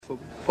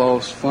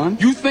Football's fun?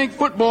 You think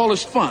football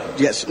is fun?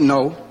 Yes,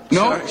 no.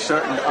 No?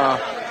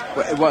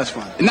 Well, it was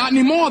fun. Not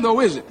anymore, though,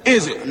 is it?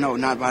 Is it? No,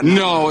 not by now.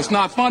 No, it's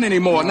not fun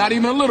anymore. No. Not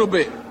even a little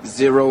bit.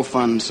 Zero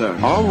fun, sir.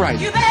 All right.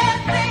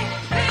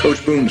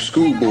 Coach Boone, the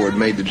school board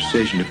made the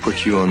decision to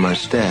put you on my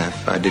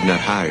staff. I did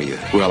not hire you.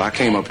 Well, I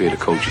came up here to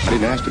coach you. I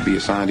didn't ask to be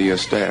assigned to your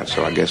staff,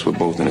 so I guess we're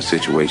both in a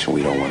situation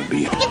we don't want to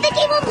be in. If they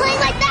keep on playing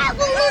like that,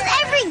 we'll lose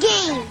every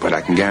game. But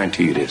I can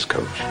guarantee you this,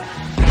 Coach.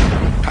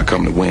 I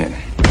come to win.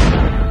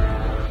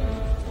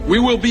 We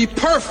will be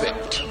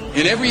perfect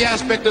in every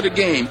aspect of the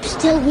game.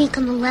 Still weak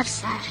on the left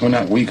side. We're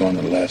not weak on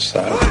the left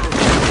side.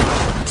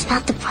 It's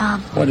not the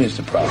problem. What is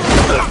the problem?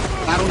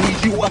 I don't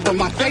need you up in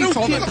my face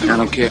all the time. I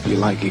don't care if you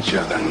like each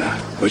other or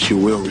not, but you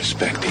will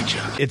respect each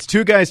other. It's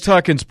Two Guys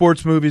Talking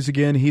Sports Movies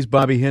again. He's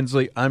Bobby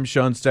Hensley. I'm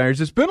Sean Stiers.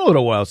 It's been a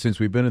little while since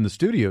we've been in the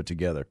studio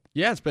together.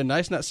 Yeah, it's been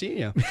nice not seeing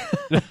you.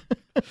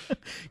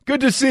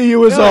 Good to see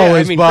you as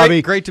always,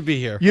 Bobby. Great to be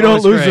here. You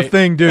don't lose a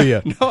thing, do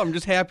you? No, I'm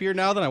just happier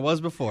now than I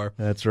was before.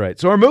 That's right.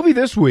 So our movie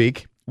this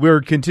week,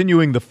 we're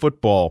continuing the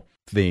football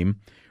theme.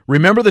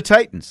 Remember the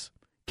Titans.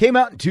 Came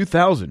out in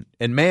 2000.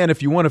 And man,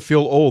 if you want to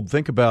feel old,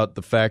 think about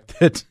the fact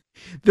that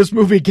this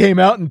movie came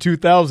out in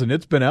 2000.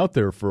 It's been out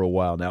there for a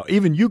while now.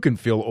 Even you can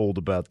feel old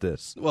about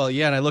this. Well,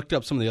 yeah, and I looked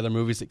up some of the other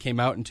movies that came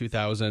out in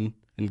 2000.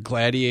 And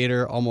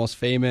Gladiator, Almost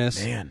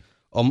Famous. Man.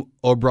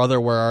 Oh, Brother,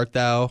 Where Art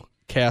Thou?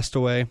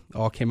 Castaway,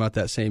 all came out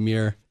that same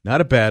year.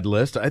 Not a bad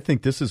list. I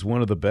think this is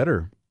one of the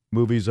better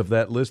movies of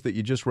that list that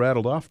you just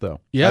rattled off, though.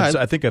 Yeah.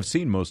 I think I've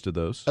seen most of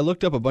those. I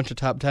looked up a bunch of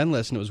top 10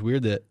 lists, and it was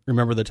weird that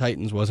Remember the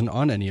Titans wasn't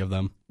on any of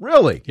them.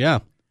 Really?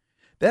 Yeah.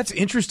 That's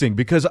interesting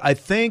because I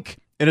think,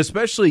 and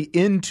especially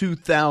in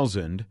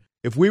 2000,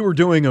 if we were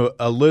doing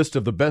a list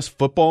of the best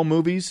football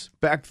movies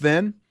back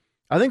then,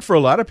 I think for a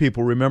lot of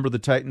people, Remember the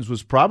Titans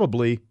was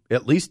probably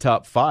at least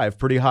top 5,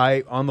 pretty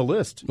high on the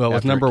list. Well, it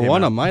was number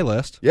 1 on my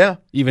list. Yeah.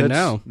 Even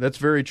now. That's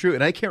very true.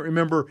 And I can't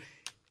remember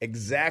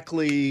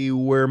exactly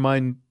where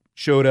mine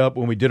showed up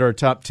when we did our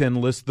top 10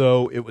 list,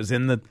 though. It was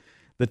in the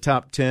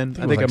top 10.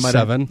 I think I might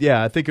 7.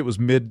 Yeah, I think it was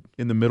in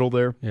the middle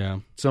there. Yeah.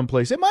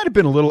 Someplace. It might have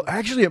been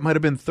actually, it might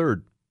have been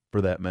third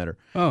for that matter.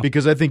 Oh.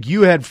 Because I think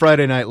you had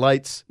Friday Night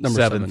Lights number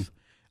 7th. 7.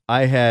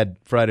 I had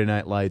Friday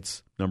Night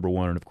Lights number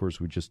 1, and of course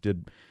we just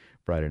did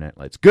Friday Night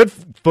Lights. Good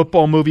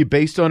football movie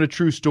based on a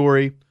true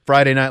story.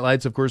 Friday Night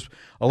Lights, of course,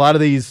 a lot of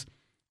these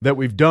that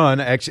we've done,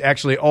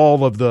 actually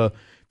all of the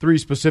 3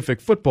 specific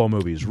football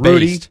movies.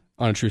 Rudy, based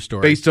on a true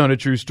story. Based on a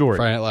true story.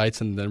 Friday Night Lights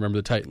and then Remember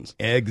the Titans.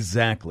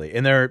 Exactly.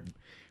 And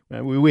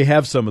we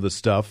have some of the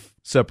stuff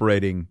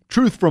separating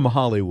truth from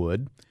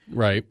Hollywood.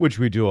 Right. Which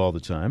we do all the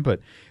time. But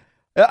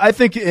I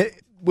think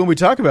when we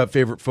talk about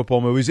favorite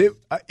football movies,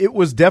 it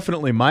was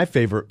definitely my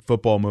favorite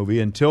football movie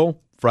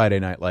until Friday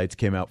Night Lights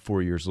came out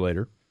 4 years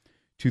later.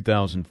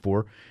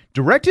 2004,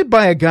 directed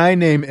by a guy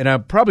named, and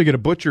I'm probably going to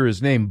butcher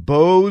his name,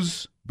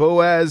 Boaz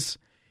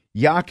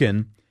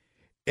Yakin,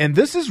 and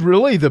this is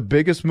really the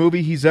biggest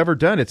movie he's ever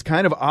done. It's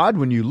kind of odd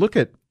when you look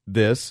at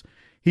this.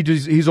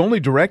 He's only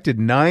directed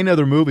 9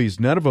 other movies,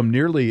 none of them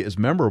nearly as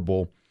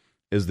memorable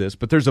as this,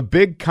 but there's a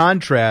big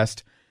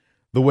contrast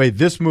the way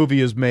this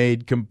movie is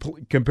made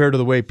compared to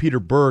the way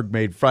Peter Berg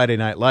made Friday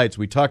Night Lights.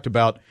 We talked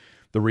about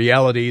the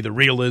reality, the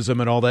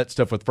realism, and all that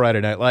stuff with Friday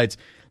Night Lights.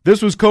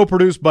 This was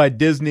co-produced by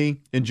Disney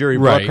and Jerry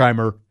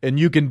Bruckheimer, and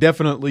you can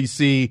definitely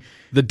see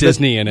the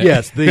Disney in it.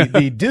 Yes,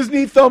 the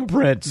Disney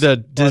thumbprints. The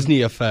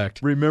Disney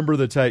effect. Remember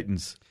the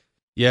Titans.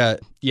 Yeah,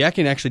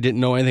 Yakin actually didn't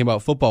know anything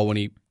about football when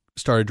he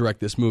started to direct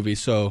this movie,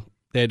 so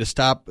they had to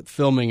stop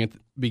filming at the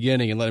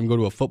beginning and let him go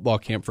to a football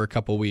camp for a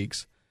couple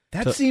weeks.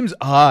 That seems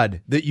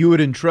odd that you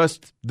would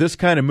entrust this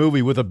kind of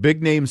movie with a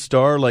big-name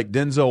star like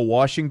Denzel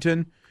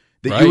Washington.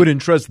 That you would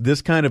entrust this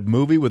kind of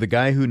movie with a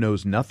guy who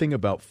knows nothing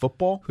about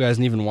football? Who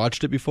hasn't even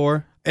watched it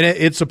before? And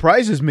it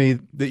surprises me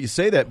that you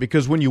say that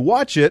because when you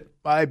watch it,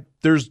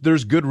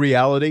 there's good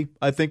reality,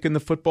 I think, in the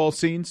football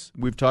scenes.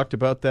 We've talked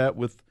about that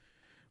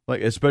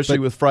especially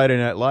with Friday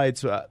Night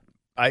Lights.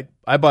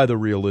 I buy the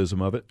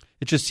realism of it.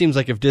 It just seems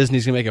like if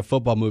Disney's going to make a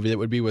football movie, that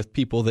would be with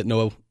people that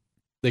know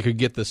they could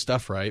get this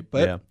stuff right.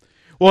 But yeah.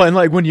 Well,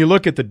 and when you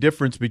look at the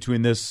difference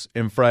between this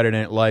and Friday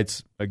Night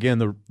Lights,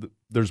 again,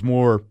 there's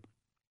more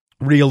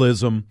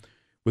realism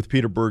with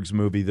Peter Berg's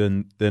movie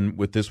than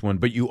with this one,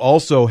 but you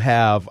also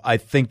have, I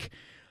think,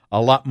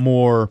 a lot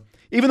more.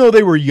 Even though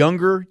they were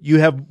younger, you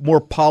have more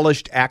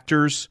polished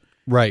actors,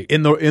 right,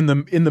 in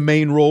the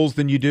main roles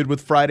than you did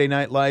with Friday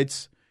Night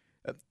Lights.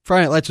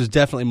 Friday Night Lights was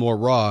definitely more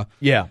raw,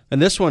 yeah. And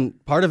this one,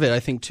 part of it, I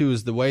think, too,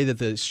 is the way that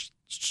they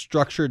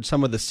structured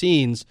some of the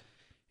scenes.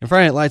 In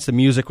Friday Night Lights, the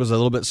music was a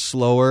little bit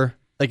slower,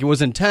 like it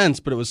was intense,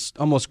 but it was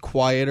almost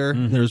quieter.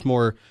 Mm-hmm. There was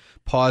more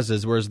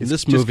pauses, whereas in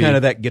this movie, just kind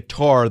of that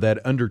guitar,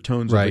 that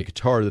undertones of the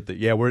guitar.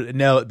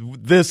 Now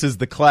this is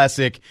the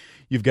classic.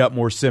 You've got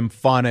more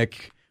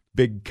symphonic,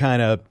 big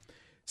kind of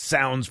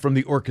sounds from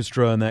the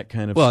orchestra and that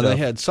kind of stuff. Well, they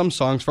had some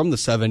songs from the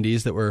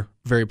 70s that were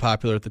very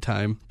popular at the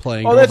time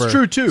playing. Oh, that's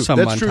true too.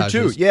 That's true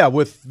too. Yeah,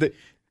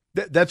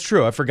 that's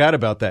true. I forgot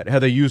about that. How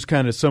they use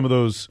kind of some of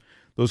those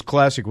those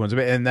classic ones,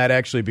 and that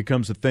actually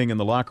becomes a thing in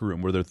the locker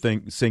room where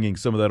they're singing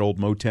some of that old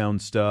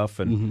Motown stuff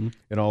and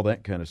all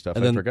that kind of stuff.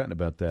 I'd forgotten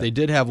about that. They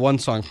did have one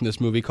song from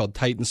this movie called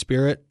Titan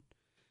Spirit,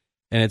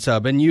 and it's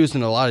been used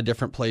in a lot of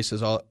different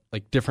places,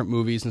 like different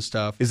movies and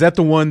stuff. Is that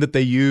the one that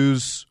they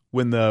use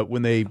when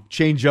they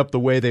change up the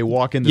way they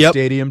walk in the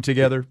stadium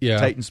together? Yeah.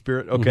 Titan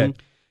Spirit? Okay.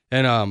 Mm-hmm.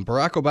 And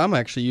Barack Obama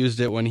actually used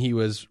it when he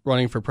was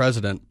running for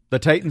president. The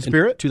Titan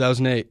Spirit?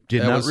 2008.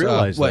 Did not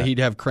realize that. He'd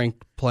have Crank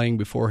playing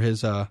before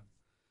his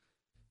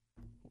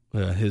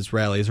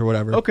rallies or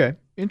whatever. Okay,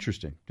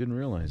 interesting. Didn't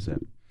realize that.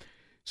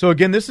 So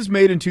again, this is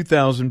made in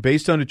 2000,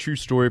 based on a true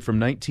story from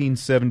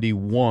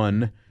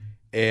 1971,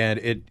 and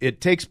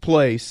it takes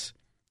place,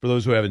 for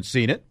those who haven't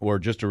seen it, or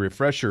just a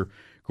refresher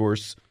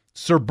course,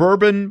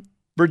 suburban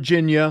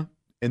Virginia,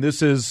 and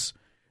this is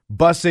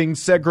busing,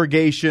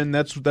 segregation.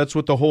 That's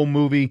what the whole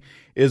movie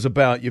is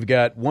about. You've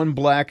got one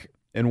black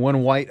and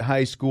one white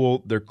high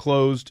school. They're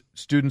closed.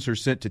 Students are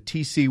sent to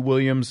T.C.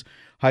 Williams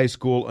High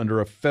School under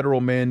a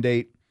federal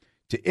mandate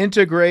to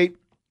integrate,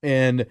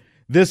 and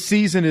this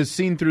season is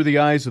seen through the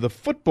eyes of the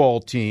football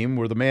team,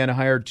 where the man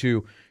hired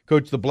to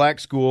coach the black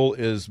school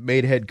is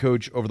made head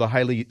coach over the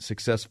highly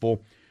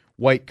successful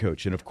white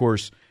coach. And, of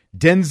course,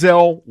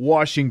 Denzel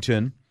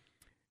Washington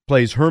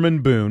plays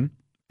Herman Boone,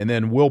 and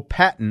then Will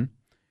Patton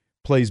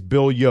plays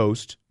Bill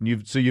Yost.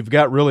 So you've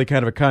got really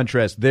kind of a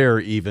contrast there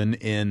even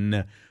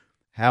in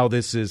how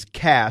this is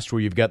cast,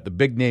 where you've got the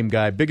big name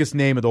guy, biggest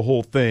name of the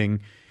whole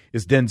thing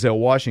is Denzel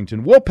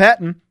Washington. Will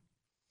Patton,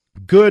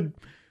 good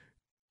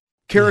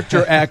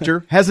character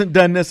actor, hasn't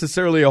done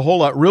necessarily a whole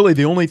lot. Really,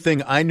 the only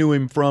thing I knew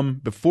him from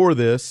before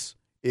this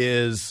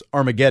is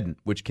Armageddon,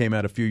 which came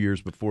out a few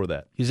years before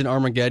that. He's in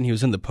Armageddon. He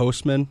was in The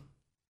Postman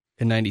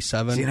in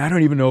 97. See, and I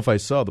don't even know if I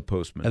saw The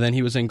Postman. And then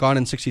he was in Gone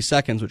in 60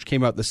 Seconds, which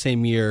came out the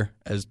same year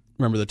as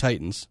Remember the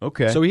Titans.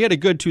 Okay. So he had a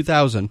good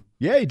 2000.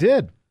 Yeah, he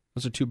did.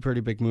 Those are two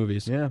pretty big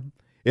movies. Yeah.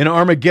 In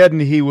Armageddon,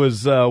 he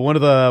was one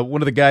of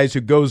the guys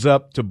who goes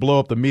up to blow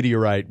up the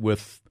meteorite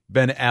with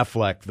Ben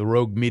Affleck, the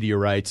rogue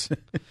meteorites.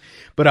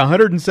 But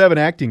 107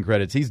 acting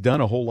credits. He's done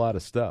a whole lot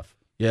of stuff.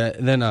 Yeah,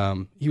 and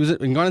then he was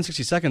in Gone in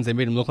 60 Seconds. They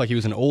made him look like he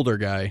was an older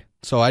guy,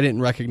 so I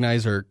didn't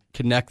recognize or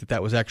connect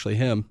that was actually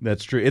him.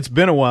 That's true. It's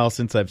been a while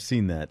since I've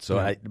seen that, so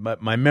Yeah.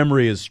 my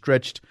memory is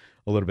stretched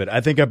a little bit. I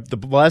think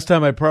the last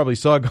time I probably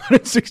saw Gone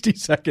in 60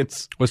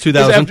 Seconds was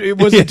 2000. It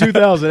was in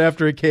 2000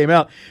 after it came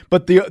out.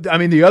 But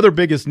the other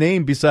biggest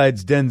name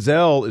besides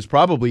Denzel is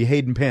probably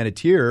Hayden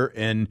Panettiere,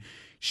 and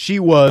she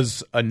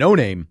was a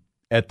no-name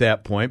at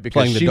that point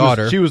because Playing the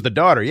daughter. She was the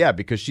daughter, yeah,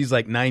 because she's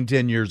like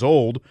 9-10 years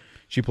old.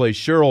 She plays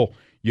Cheryl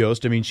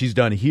Yost. I mean, she's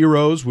done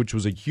Heroes, which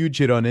was a huge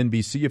hit on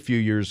NBC a few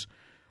years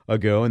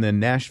ago, and then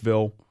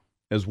Nashville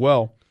as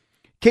well.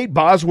 Kate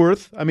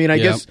Bosworth, I mean, I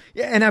guess,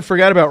 yeah, and I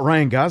forgot about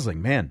Ryan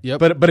Gosling, man. Yep.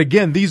 But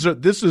again,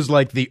 this is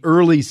like the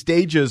early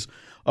stages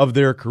of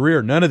their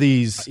career. None of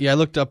these. Yeah, I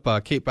looked up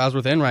Kate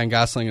Bosworth and Ryan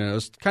Gosling, and I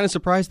was kind of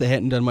surprised they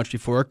hadn't done much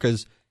before,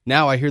 because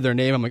now I hear their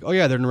name, I'm like, oh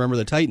yeah, they're in Remember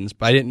the Titans,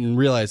 but I didn't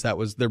realize that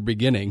was their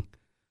beginning.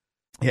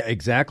 Yeah,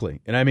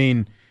 exactly. And I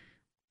mean,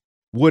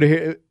 Wood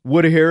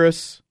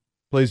Harris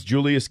plays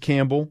Julius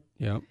Campbell.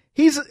 Yeah,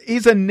 he's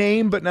a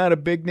name, but not a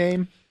big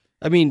name.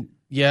 I mean,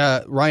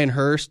 yeah, Ryan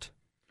Hurst.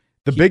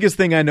 The biggest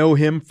thing I know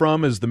him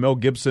from is the Mel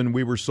Gibson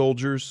 "We Were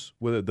Soldiers"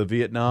 with the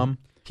Vietnam.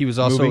 He was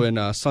also movie.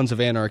 in Sons of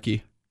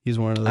Anarchy. He's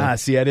one of the.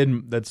 See, I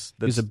didn't. That's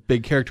He's a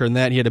big character in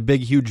that. He had a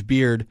big, huge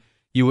beard.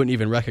 You wouldn't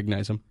even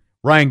recognize him.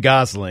 Ryan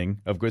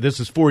Gosling. Of course, this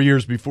is 4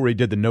 years before he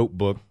did The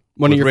Notebook.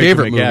 One of your Rachel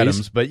favorite McAdams.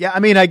 movies. But yeah,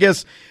 I mean, I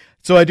guess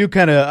so. I do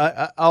kind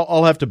of.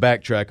 I'll have to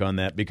backtrack on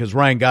that because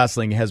Ryan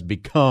Gosling has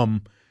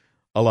become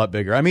a lot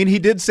bigger. I mean, he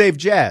did save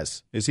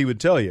jazz, as he would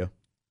tell you,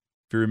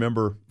 if you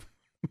remember.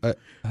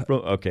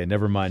 Okay,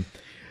 never mind.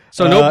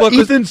 So Notebook.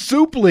 Ethan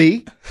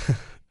Suplee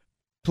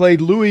played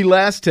Louis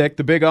Lastek,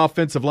 the big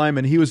offensive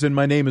lineman. He was in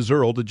My Name Is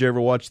Earl. Did you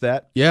ever watch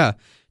that? Yeah.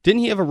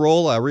 Didn't he have a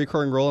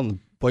recurring role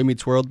in Boy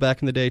Meets World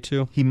back in the day,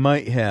 too? He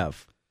might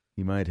have.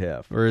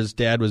 Or his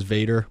dad was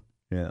Vader.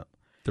 Yeah.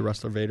 The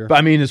wrestler Vader. But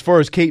I mean, as far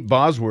as Kate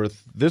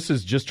Bosworth, this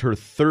is just her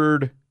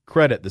third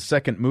credit. The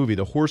second movie,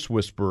 The Horse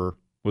Whisperer,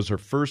 was her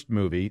first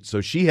movie, so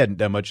she hadn't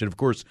done much. And, of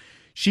course,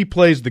 she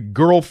plays the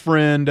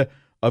girlfriend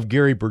of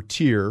Gary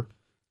Bertier,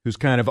 who's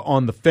kind of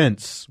on the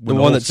fence with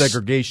the one that's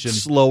segregation.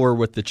 Slower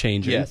with the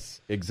changing. Yes,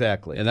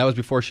 exactly. And that was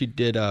before she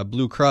did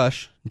Blue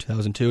Crush in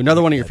 2002.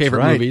 Another one of your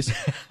favorite movies.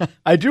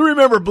 I do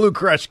remember Blue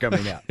Crush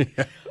coming out.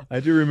 I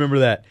do remember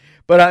that.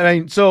 But I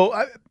mean,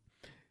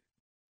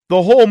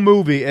 the whole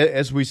movie,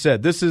 as we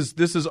said, this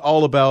is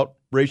all about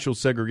racial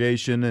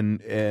segregation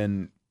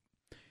and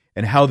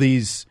how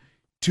these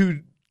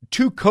two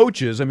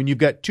coaches. I mean, you've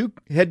got two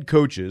head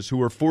coaches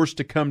who are forced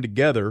to come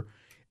together.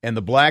 And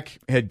the black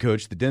head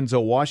coach, the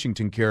Denzel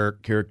Washington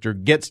character,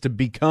 gets to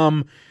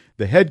become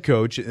the head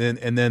coach.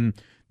 And then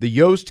the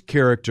Yost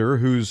character,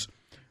 who's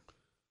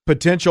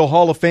potential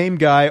Hall of Fame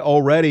guy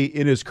already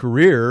in his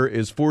career,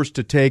 is forced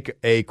to take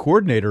a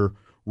coordinator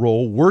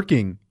role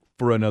working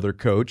for another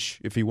coach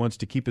if he wants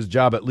to keep his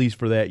job, at least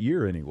for that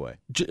year anyway.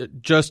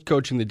 Just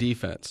coaching the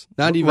defense,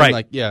 not even Right.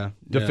 like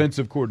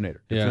Defensive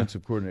coordinator. Yeah.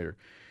 Defensive coordinator.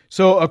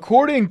 So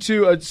according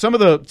to some of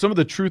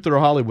the Truth or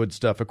Hollywood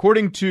stuff,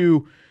 according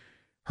to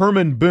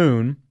Herman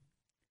Boone,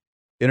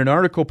 in an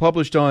article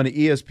published on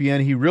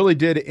ESPN, he really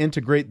did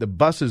integrate the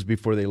buses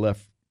before they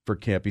left for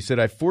camp. He said,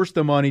 I forced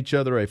them on each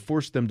other. I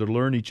forced them to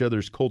learn each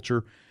other's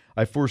culture.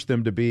 I forced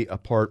them to be a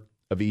part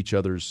of each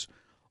other's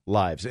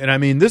lives. And I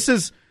mean, this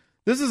is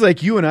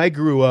like you and I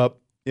grew up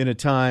in a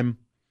time.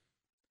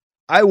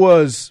 I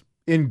was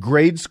in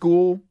grade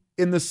school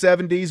in the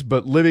 70s,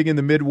 but living in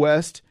the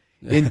Midwest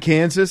in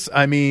Kansas.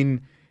 I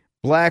mean,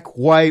 black,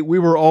 white, we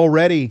were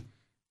already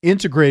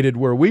integrated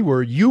where we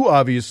were. You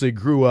obviously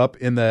grew up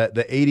in the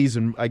 80s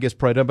and I guess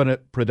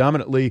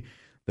predominantly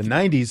the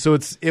 90s. So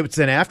it's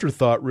an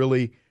afterthought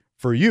really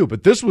for you.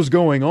 But this was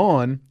going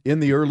on in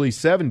the early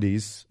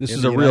 70s. This in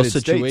is the a real United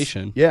States.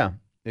 situation. Yeah,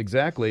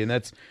 exactly. And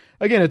that's,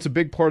 again, it's a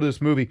big part of this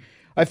movie.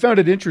 I found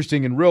it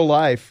interesting in real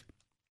life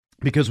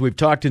because we've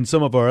talked in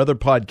some of our other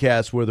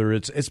podcasts, whether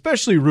it's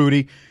especially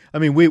Rudy. I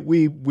mean,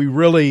 we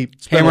really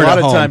spent Hammered a lot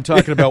it of home. time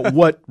talking about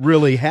what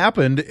really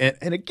happened.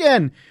 And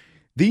again,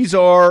 these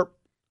are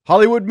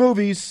Hollywood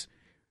movies.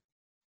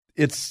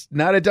 It's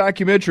not a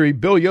documentary.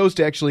 Bill Yost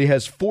actually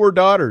has 4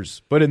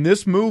 daughters, but in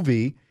this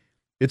movie,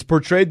 it's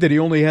portrayed that he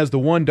only has the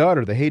one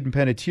daughter, the Hayden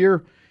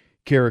Panettiere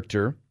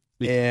character.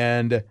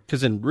 And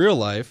because in real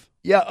life,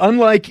 yeah,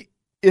 unlike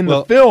in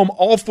the film,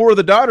 all 4 of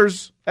the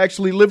daughters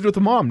actually lived with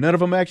the mom. None of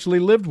them actually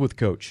lived with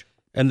Coach.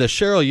 and the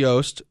Cheryl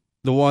Yost,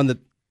 the one that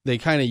they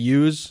kind of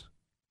use,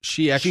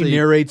 she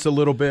narrates a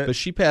little bit. but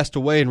she passed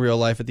away in real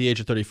life at the age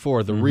of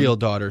 34, the real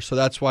daughter. So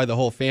that's why the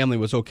whole family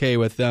was okay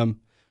with them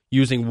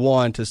using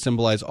one to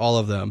symbolize all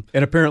of them.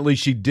 And apparently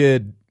she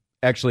did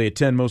actually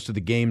attend most of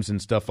the games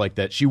and stuff like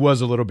that. She was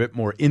a little bit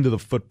more into the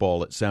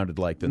football, it sounded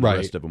like, than Right. the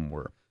rest of them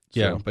were.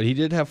 Yeah, So, but he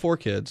did have 4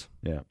 kids.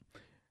 yeah.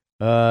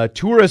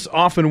 Tourists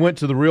often went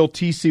to the real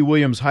T.C.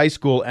 Williams High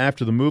School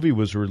after the movie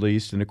was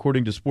released, and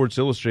according to Sports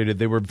Illustrated,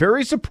 they were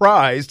very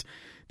surprised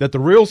that the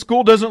real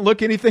school doesn't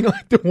look anything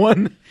like the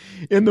one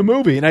in the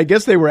movie. And I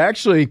guess they were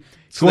actually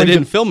So they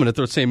didn't film it at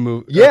the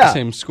same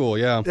same school,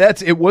 yeah.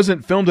 It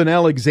wasn't filmed in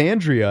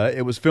Alexandria.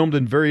 It was filmed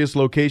in various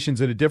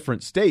locations in a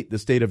different state, the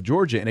state of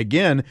Georgia. And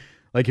again,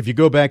 like if you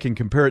go back and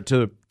compare it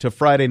to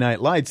Friday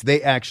Night Lights,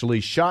 they actually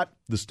shot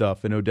the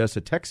stuff in Odessa,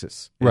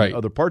 Texas, and Right.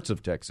 other parts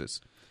of Texas.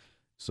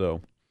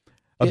 So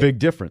a big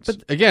difference.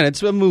 But again,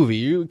 it's a movie.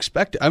 You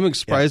expect. I'm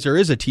surprised there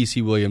is a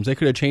T.C. Williams. They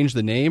could have changed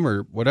the name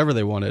or whatever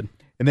they wanted.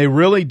 And they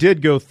really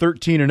did go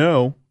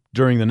 13-0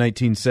 during the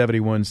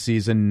 1971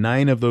 season.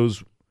 9 of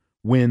those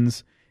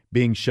wins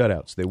being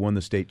shutouts. They won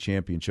the state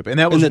championship. And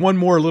that was one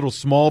more little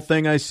small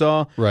thing I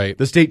saw. Right.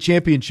 The state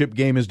championship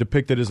game is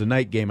depicted as a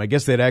night game. I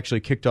guess they'd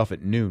actually kicked off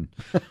at noon.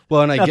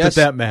 Well, and I Not guess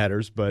that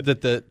matters, but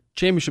that the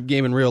championship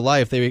game in real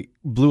life, they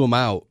blew them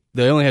out.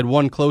 They only had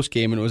one close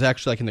game, and it was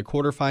actually like in the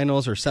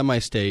quarterfinals or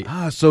semi-state.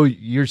 so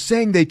you're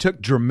saying they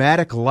took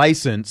dramatic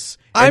license.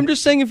 I'm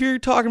just saying, if you're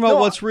talking about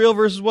what's real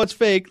versus what's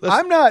fake, there's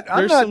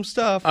some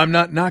stuff. I'm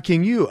not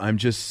knocking you. I'm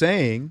just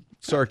saying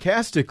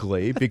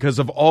sarcastically because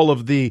of all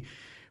of the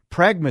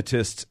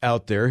pragmatists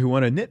out there who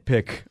want to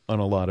nitpick on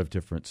a lot of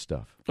different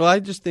stuff. Well, I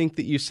just think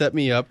that you set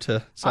me up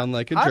to sound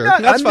like a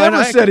jerk. I'm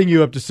never setting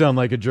you up to sound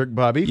like a jerk,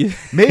 Bobby.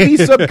 Maybe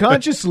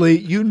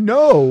subconsciously,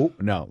 no,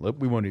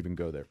 we won't even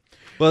go there.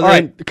 Well, All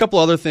then, right. a couple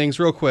other things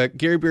real quick.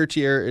 Gary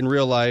Bertier in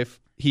real life,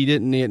 he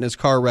didn't get in his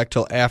car wreck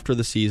till after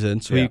the season,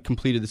 so Yeah. he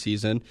completed the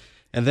season.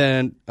 And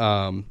then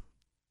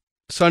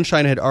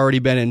Sunshine had already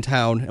been in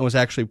town and was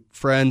actually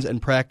friends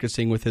and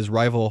practicing with his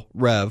rival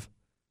Rev,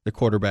 the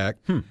quarterback.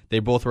 They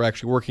both were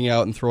actually working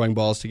out and throwing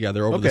balls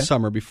together over the Okay.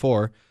 summer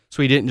before,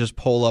 so he didn't just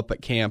pull up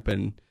at camp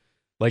and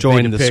Like join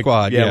they the depict,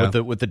 squad. Yeah,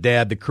 with the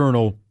dad, the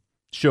colonel,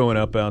 showing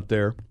up out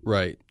there.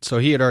 right. So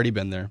he had already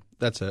been there.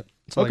 That's it.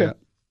 That's all I got.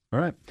 All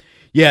right.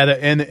 Yeah,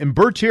 and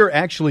Bertier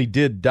actually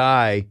did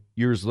die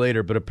years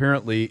later, but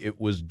apparently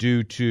it was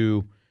due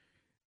to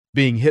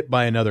being hit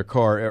by another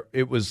car.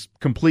 It was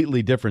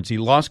completely different. He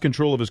lost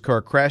control of his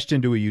car, crashed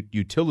into a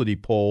utility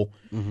pole.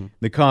 Mm-hmm.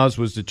 The cause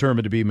was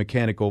determined to be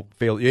mechanical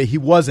failure. He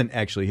wasn't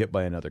actually hit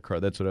by another car.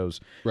 That's what I was.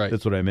 Right.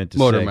 That's what I meant to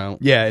Motor say.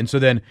 mount. Yeah, and so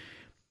then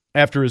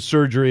after his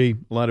surgery,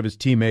 a lot of his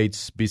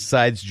teammates,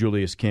 besides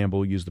Julius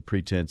Campbell, used the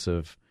pretense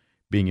of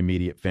being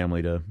immediate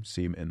family to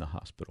see him in the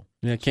hospital.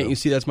 Yeah, can't you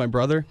see that's my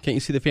brother? Can't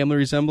you see the family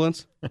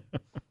resemblance?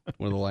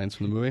 One of the lines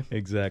from the movie.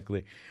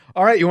 Exactly.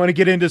 All right, you want to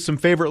get into some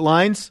favorite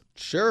lines?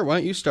 Sure, why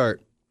don't you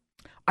start?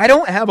 I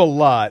don't have a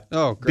lot.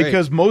 Oh, great.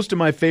 Because most of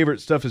my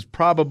favorite stuff is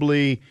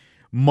probably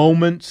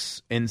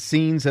moments and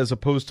scenes as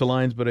opposed to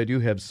lines, but I do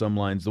have some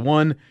lines. The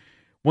one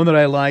that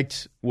I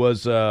liked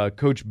was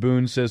Coach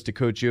Boone says to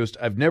Coach Yost,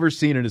 "I've never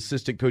seen an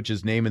assistant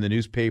coach's name in the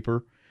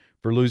newspaper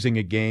for losing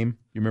a game."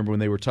 You remember when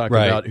they were talking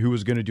Right. about who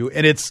was going to do it?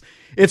 And it's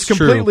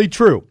completely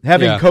true.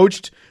 Having Yeah.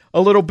 coached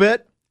a little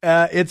bit,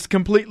 it's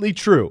completely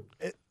true.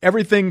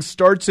 Everything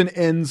starts and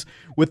ends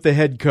with the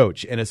head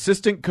coach. An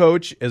assistant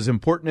coach, as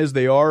important as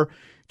they are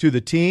to the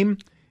team,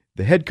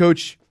 the head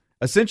coach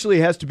essentially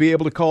has to be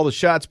able to call the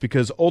shots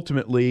because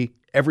ultimately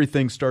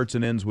everything starts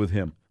and ends with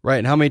him. Right,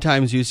 and how many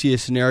times do you see a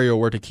scenario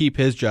where to keep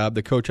his job,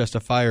 the coach has to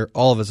fire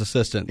all of his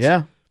assistants?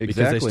 Yeah, exactly.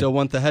 Because they still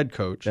want the head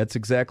coach. That's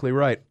exactly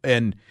right.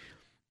 And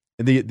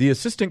the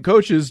assistant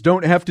coaches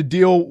don't have to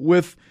deal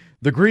with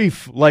the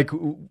grief, like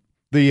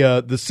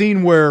the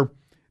scene where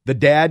the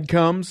dad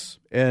comes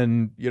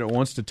and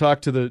wants to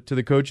talk to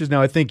the coaches.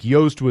 Now I think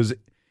Yost was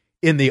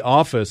in the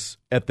office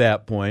at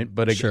that point,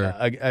 but Sure.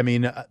 I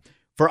mean,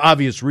 for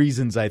obvious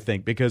reasons, I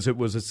think, because it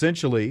was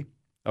essentially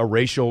a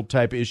racial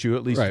type issue,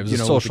 at least Right, it was a with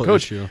the social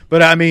coach. issue.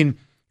 But I mean,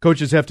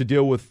 coaches have to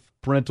deal with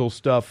parental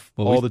stuff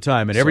all the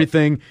time, and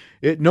everything.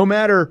 No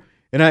matter,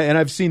 and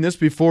I've seen this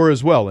before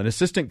as well. An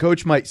assistant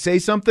coach might say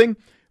something,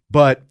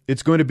 but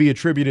it's going to be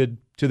attributed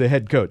to the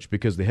head coach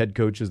because the head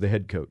coach is the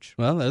head coach.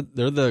 Well,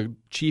 they're the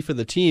chief of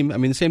the team. I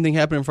mean, the same thing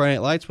happened in Friday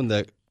Night Lights when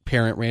the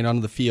parent ran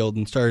onto the field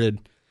and started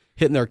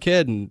hitting their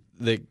kid, and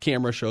the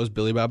camera shows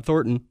Billy Bob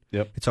Thornton.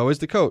 Yep. It's always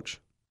the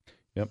coach.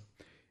 Yep.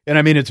 And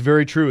I mean, it's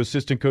very true.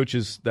 Assistant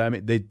coaches, I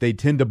mean, they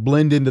tend to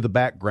blend into the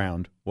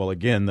background. Well,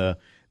 again, the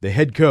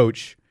head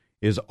coach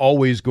is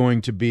always going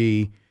to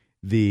be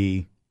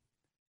the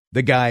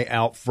guy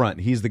out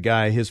front. He's the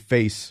guy. His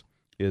face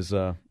is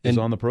on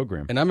the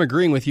program. And I'm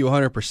agreeing with you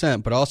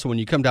 100%, but also when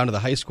you come down to the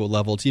high school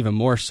level, it's even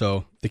more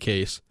so the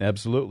case.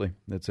 Absolutely.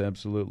 That's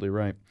absolutely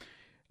right.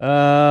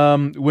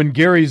 When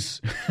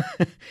Gary's,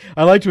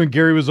 I liked when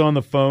Gary was on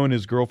the phone,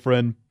 his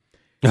girlfriend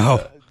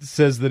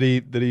says that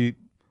he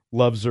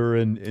loves her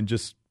and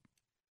just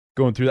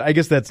going through that. I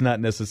guess that's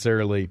not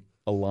necessarily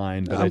a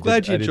line. But I'm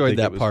glad you enjoyed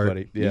that part.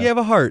 Yeah. You have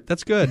a heart.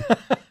 That's good.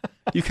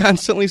 You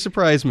constantly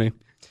surprise me.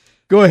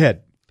 Go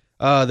ahead.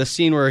 The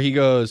scene where he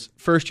goes,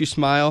 first you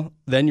smile,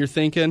 then you're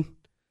thinking,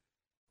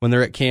 when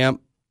they're at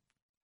camp,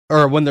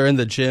 or when they're in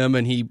the gym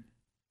and he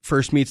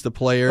first meets the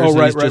players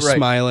and he's just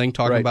smiling,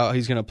 talking about how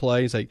he's going to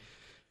play. He's like,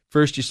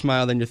 first you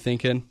smile, then you're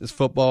thinking, is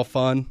football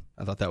fun?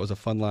 I thought that was a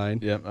fun line.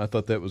 Yeah, I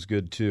thought that was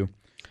good too.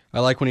 I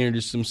like when he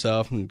introduces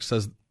himself and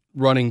says,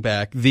 running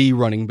back, the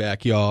running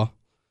back, y'all.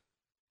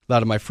 A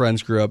lot of my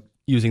friends grew up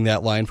using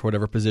that line for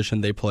whatever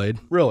position they played.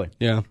 Really?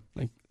 Yeah,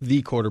 like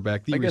the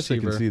quarterback, the receiver. I guess I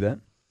can see that.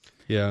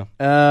 Yeah.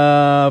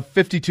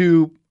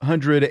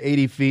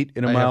 5,280 feet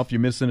in a mile. If you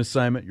miss an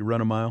assignment, you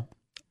run a mile.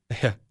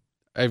 Yeah,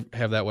 I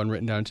have that one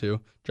written down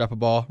too. Drop a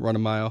ball, run a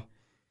mile.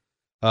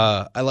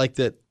 I like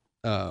that.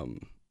 I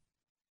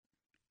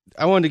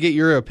wanted to get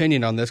your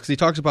opinion on this because he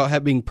talks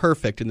about being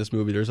perfect in this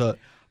movie.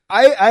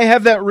 I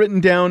have that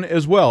written down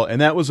as well, and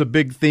that was a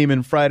big theme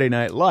in Friday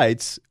Night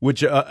Lights,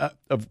 which,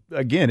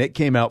 again, it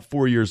came out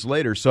 4 years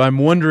later. So I'm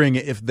wondering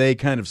if they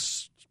kind of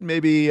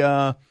maybe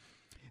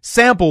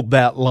sampled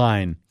that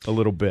line a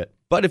little bit.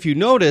 But if you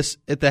notice,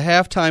 at the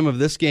halftime of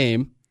this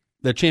game,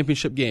 the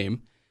championship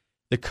game,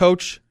 the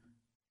coach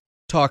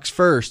talks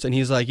first, and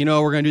he's like, we're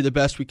going to do the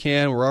best we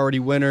can. We're already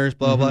winners,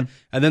 blah, blah.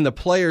 And then the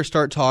players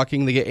start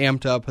talking, they get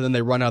amped up, and then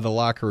they run out of the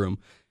locker room.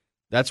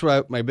 That's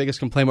what my biggest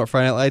complaint about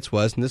Friday Night Lights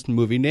was, and this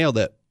movie nailed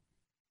it.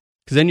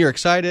 Because then you're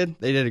excited.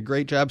 They did a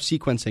great job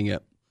sequencing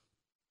it.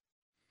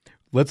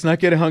 Let's not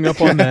get hung up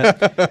on that.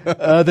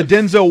 The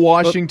Denzel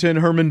Washington,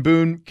 Herman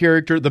Boone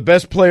character, the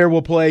best player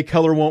will play,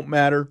 color won't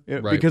matter.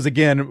 Right. Because,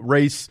 again,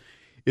 race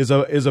is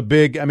a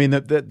big, I mean,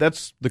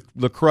 that's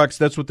the crux.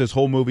 That's what this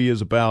whole movie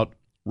is about,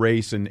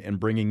 race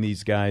and bringing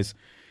these guys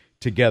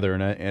together.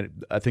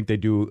 And I think they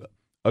do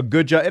a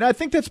good job. And I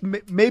think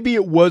maybe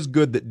it was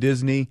good that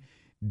Disney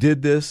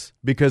did this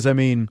because, I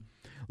mean,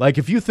 like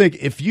if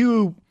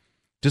you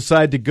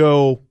decide to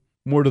go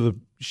more to the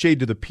shade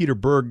to the Peter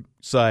Berg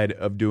side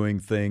of doing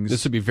things,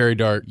 this would be very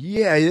dark.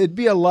 Yeah, it'd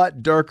be a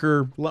lot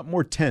darker, a lot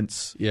more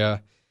tense. Yeah.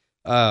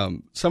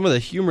 Some of the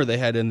humor they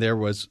had in there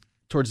was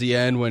towards the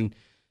end when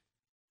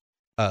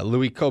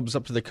Louis comes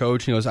up to the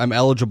coach and he goes, "I'm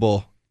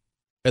eligible,"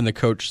 and the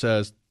coach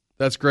says,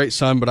 "That's great,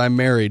 son, but I'm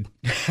married."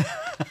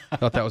 I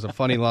thought that was a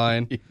funny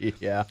line.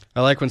 Yeah.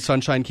 I like when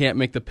Sunshine can't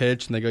make the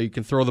pitch and they go, "You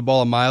can throw the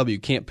ball a mile, but you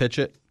can't pitch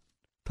it."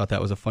 Thought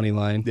that was a funny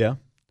line. Yeah.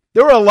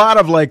 There were a lot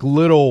of like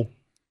little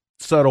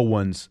subtle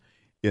ones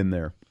in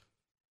there.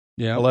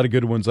 Yeah. A lot of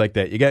good ones like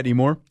that. You got any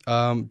more?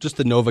 Just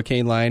the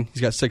Novocaine line.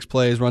 He's got 6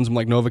 plays, runs them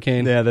like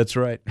Novocaine. Yeah, that's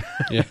right.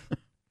 Yeah.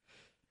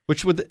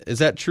 Is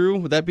that true?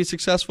 Would that be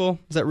successful?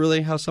 Is that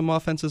really how some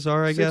offenses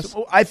are, I guess?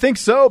 I think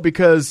so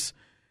because,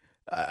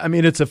 I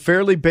mean, it's a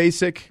fairly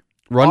basic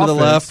run offense. To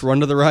the left, run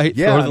to the right,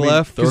 yeah, throw to the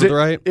left, throw to the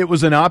right. It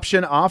was an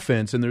option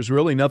offense, and there's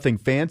really nothing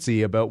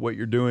fancy about what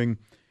you're doing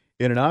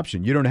in an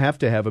option. You don't have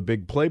to have a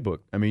big playbook.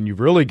 I mean, you've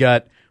really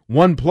got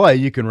one play.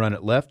 You can run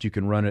it left. You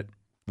can run it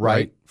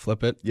right.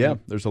 Flip it. Yeah,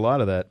 there's a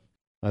lot of that.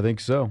 I think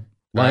so.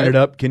 Line it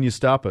up. Can you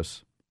stop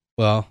us?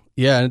 Well,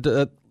 yeah,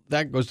 and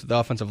that goes to the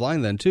offensive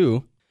line then,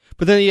 too.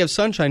 But then you have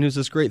Sunshine, who's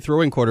this great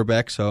throwing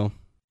quarterback, so...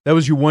 That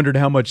was you wondered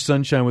how much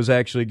Sunshine was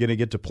actually going to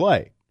get to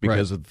play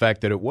because of the fact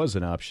that it was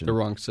an option. The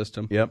wrong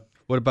system. Yep.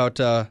 What about,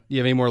 you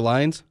have any more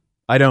lines?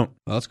 I don't.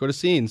 Well, let's go to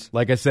scenes.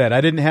 Like I said, I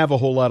didn't have a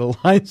whole lot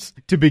of lines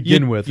to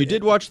begin with. You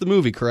did watch the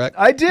movie, correct?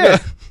 I did.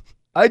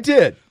 I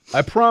did.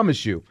 I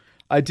promise you.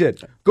 I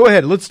did. Go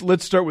ahead.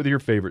 Let's start with your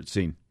favorite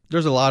scene.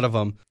 There's a lot of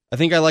them. I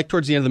think I like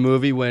towards the end of the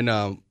movie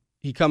when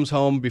he comes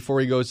home before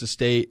he goes to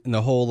state, and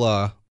the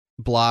whole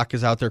block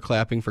is out there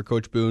clapping for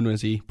Coach Boone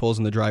as he pulls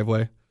in the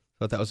driveway.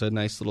 Thought that was a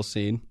nice little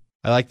scene.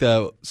 I like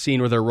the scene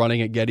where they're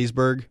running at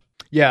Gettysburg.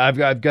 Yeah,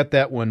 I've got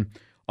that one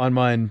on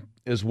mine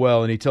as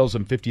well, and he tells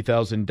them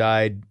 50,000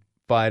 died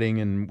fighting,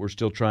 and we're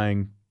still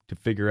trying to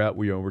figure out,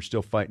 we're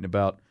still fighting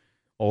about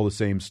all the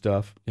same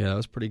stuff. Yeah, that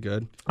was pretty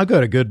good. I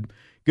got a good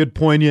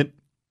poignant,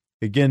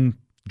 again,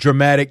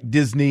 dramatic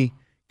Disney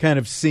kind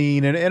of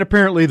scene, and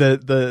apparently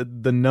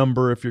the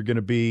number, if you're going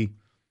to be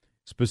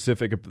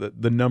specific,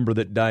 the number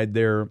that died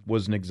there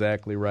wasn't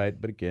exactly right,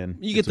 but again,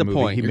 you get the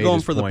point. You're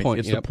going for the point.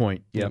 It's the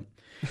point. Yep.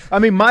 I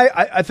mean,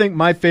 I think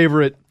my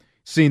favorite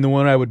scene, the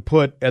one I would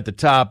put at the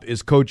top,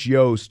 is Coach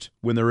Yost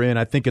when they're in.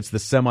 I think it's the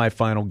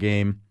semifinal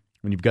game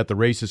when you've got the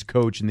racist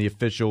coach and the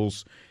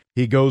officials.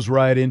 He goes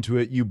right into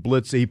it. You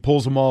blitz. He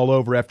pulls them all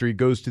over after he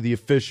goes to the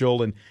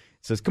official and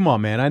says, "Come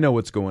on, man, I know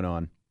what's going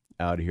on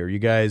out here. You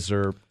guys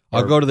are."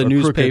 I'll go to the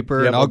newspaper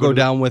crooked. and I'll go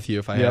down with you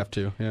if I have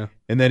to. Yeah.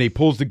 And then he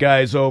pulls the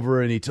guys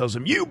over and he tells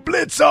them, "You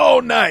blitz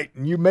all night,"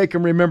 and you make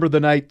them remember the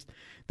night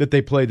that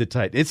they played the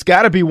Titans. It's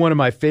got to be one of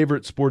my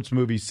favorite sports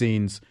movie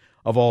scenes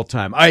of all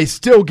time. I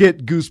still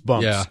get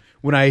goosebumps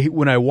when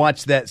I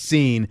watch that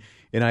scene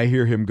and I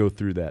hear him go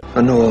through that.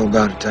 I know all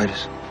about it,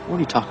 Titus. What are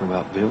you talking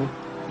about, Bill?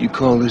 You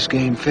call this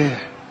game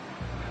fair,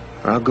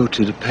 or I'll go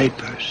to the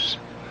papers.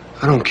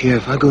 I don't care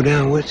if I go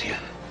down with you.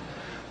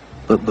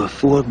 But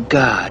before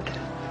God,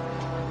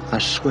 I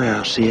swear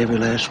I'll see every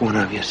last one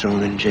of you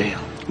thrown in jail.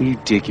 You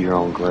dig your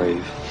own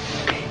grave.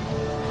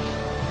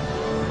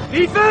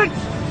 Defense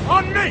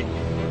on me!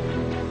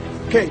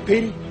 Okay,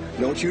 Petey,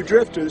 don't you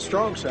drift to the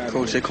strong side.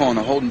 Coach, they're calling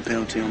a holding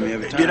penalty on me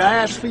every time. Did I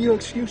ask for your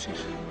excuses?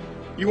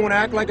 You want to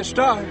act like a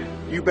star?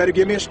 You better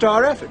give me a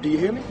star effort, do you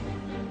hear me?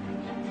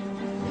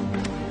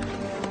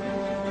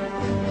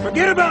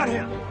 Forget about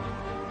him.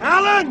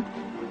 Alan,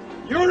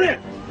 you're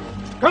in.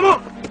 Come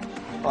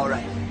on. All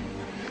right.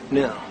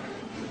 Now,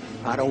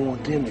 I don't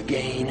want them to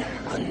gain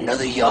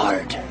another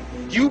yard.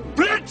 You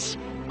blitz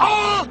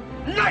all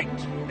night.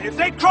 And if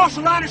they cross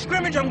the line of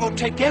scrimmage, I'm going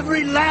to take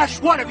every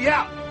last one of you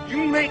out.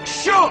 You make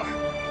sure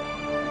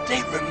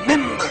they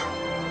remember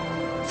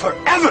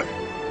forever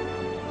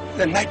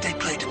the night they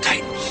played the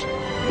Titans.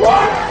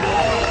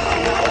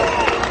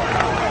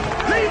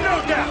 Leave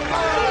no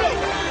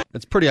doubt.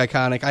 It's pretty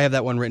iconic. I have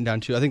that one written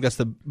down too. I think that's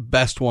the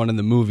best one in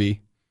the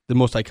movie, the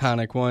most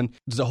iconic one.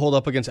 Does it hold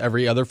up against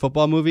every other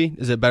football movie?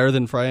 Is it better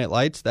than Friday Night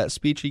Lights, that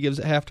speech he gives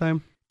at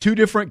halftime? Two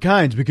different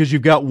kinds, because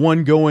you've got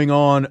one going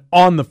on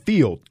the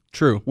field.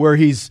 True. Where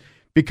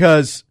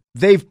because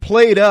they've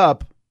played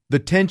up the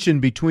tension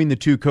between the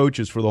two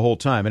coaches for the whole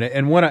time.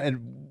 And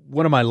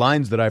one of my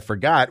lines that I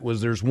forgot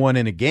was there's one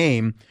in a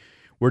game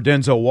where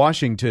Denzel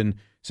Washington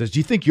says, "Do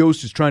you think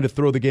Yost is trying to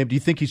throw the game? Do you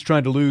think he's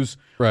trying to lose,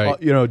 right.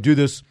 Do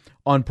this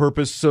on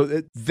purpose?"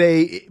 So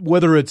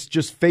whether it's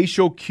just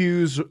facial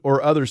cues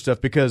or other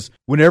stuff, because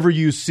whenever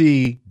you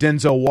see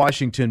Denzel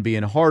Washington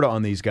being hard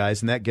on these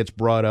guys, and that gets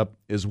brought up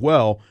as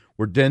well,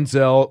 where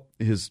Denzel,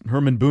 his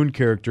Herman Boone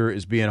character,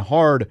 is being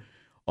hard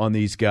on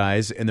these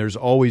guys, and there's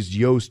always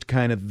Yost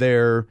kind of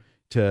there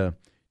to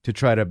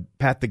try to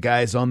pat the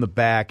guys on the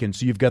back, and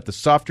so you've got the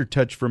softer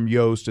touch from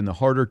Yost and the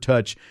harder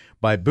touch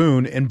by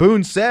Boone. And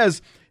Boone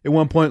says at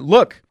one point,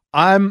 "Look,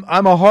 I'm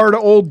a hard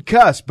old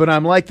cuss, but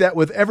I'm like that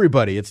with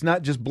everybody. It's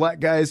not just black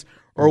guys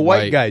or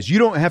white guys. You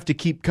don't have to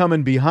keep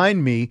coming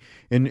behind me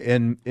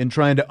and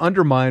trying to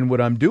undermine what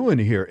I'm doing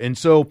here." And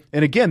so,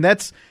 and again,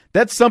 that's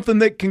something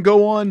that can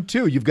go on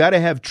too. You've got to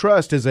have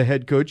trust as a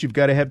head coach. You've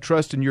got to have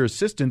trust in your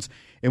assistants.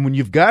 And when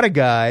you've got a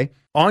guy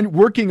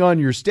working on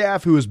your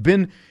staff who has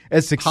been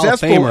as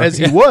successful as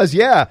he was,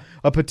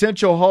 a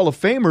potential Hall of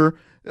Famer,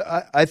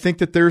 I think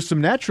that there's some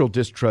natural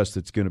distrust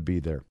that's going to be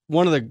there.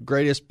 One of the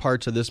greatest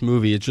parts of this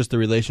movie is just the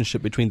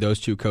relationship between those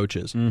two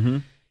coaches. Mm-hmm.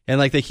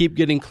 And they keep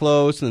getting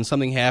close, and then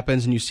something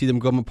happens, and you see them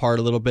go apart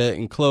a little bit,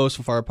 and close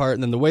and far apart.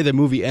 And then the way the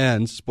movie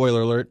ends,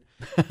 spoiler alert,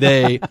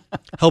 they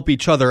help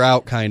each other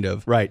out, kind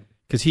of. Right.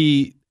 Because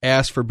he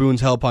asks for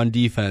Boone's help on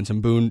defense,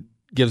 and Boone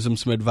gives him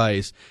some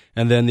advice.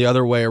 And then the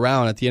other way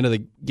around, at the end of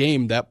the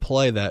game,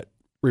 that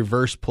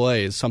reverse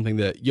play, is something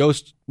that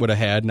Yost would have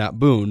had, not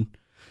Boone.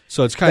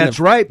 So it's That's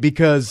right,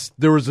 because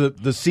there was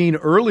the scene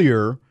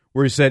earlier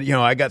where he said,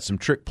 "I got some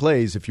trick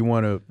plays if you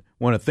want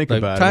to think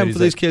about it." Time for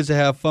these kids to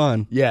have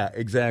fun. Yeah,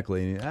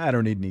 exactly. I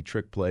don't need any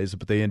trick plays,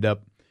 but they end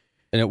up.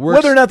 And it works.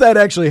 Whether or not that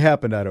actually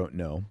happened, I don't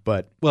know.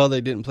 But they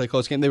didn't play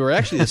close game. They were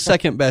actually the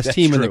second best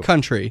team in the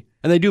country,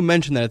 and they do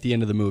mention that at the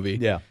end of the movie.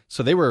 Yeah.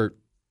 So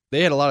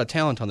they had a lot of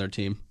talent on their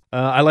team.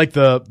 I like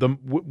the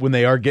when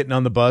they are getting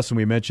on the bus, and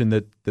we mentioned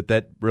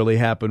that really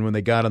happened when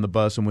they got on the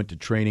bus and went to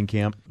training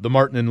camp. The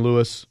Martin and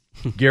Lewis,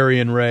 Gary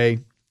and Ray.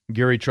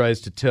 Gary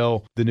tries to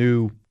tell the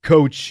new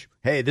coach,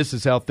 "Hey, this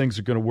is how things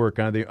are going to work.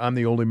 I'm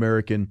the only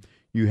American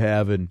you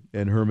have," and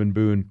Herman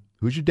Boone,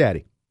 "Who's your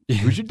daddy?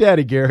 Who's your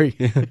daddy, Gary?"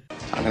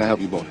 How can I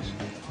help you boys?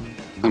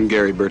 I'm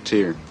Gary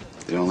Bertier,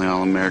 the only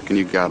All-American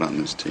you got on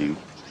this team.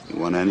 You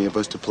want any of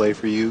us to play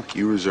for you,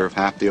 you reserve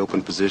half the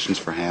open positions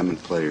for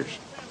Hammond players.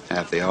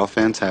 Half the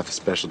offense, half the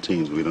special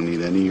teams. We don't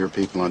need any of your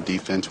people on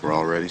defense. We're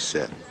already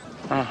set.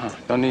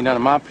 Don't need none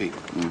of my people.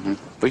 Mm-hmm.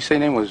 What you say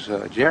name was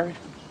Jerry?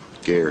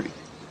 Gary.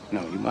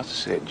 No, you must have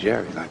said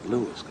Jerry like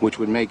Lewis, which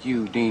would make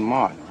you Dean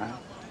Martin, right?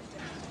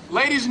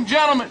 Ladies and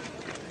gentlemen,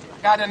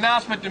 got an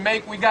announcement to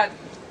make. We got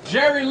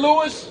Jerry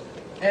Lewis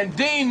and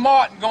Dean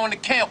Martin going to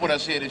camp with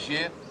us here this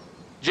year.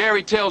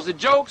 Jerry tells the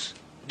jokes,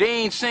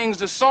 Dean sings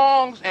the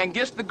songs, and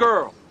gets the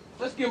girl.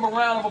 Let's give him a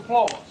round of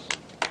applause.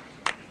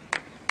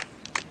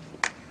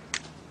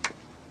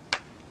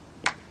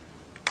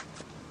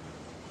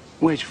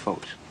 Where's your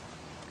folks,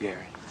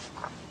 Gary?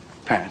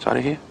 Parents, are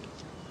they here?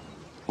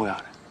 Where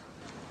are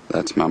they?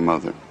 That's my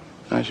mother.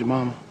 That's your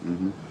mama?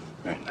 Mm-hmm.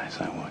 Very nice,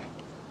 I want you.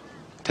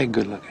 Take a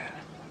good look at her.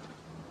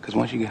 Because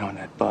once you get on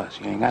that bus,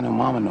 you ain't got no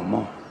mama no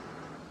more.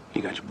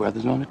 You got your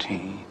brothers on the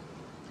team,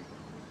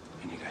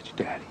 and you got your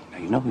daddy. Now,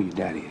 you know who your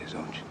daddy is,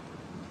 don't you?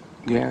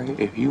 Gary,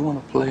 if you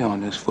want to play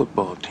on this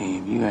football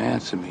team, you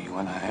answer me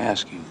when I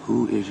ask you,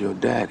 who is your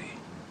daddy?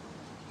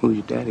 Who's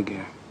your daddy,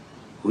 Gary?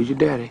 Who's your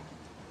daddy?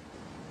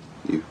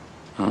 You.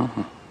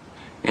 Uh-huh.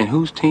 And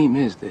whose team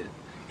is this?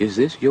 Is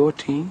this your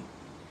team,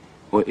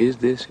 or is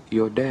this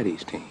your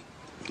daddy's team?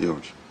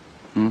 Yours.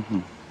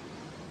 Mm-hmm.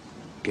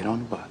 Get on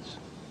the bus.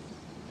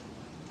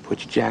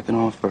 Put your jacket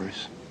on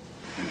first,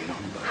 and get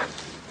on the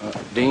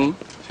bus. Dean,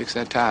 fix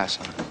that tie,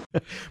 son.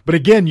 But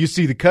again, you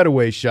see the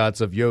cutaway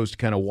shots of Yost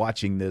kind of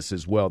watching this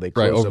as well. They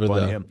close over up on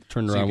the him.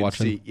 turned so you around can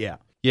watching. see- yeah.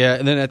 Yeah,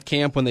 and then at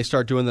camp when they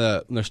start doing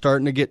when they're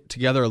starting to get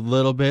together a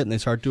little bit and they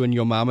start doing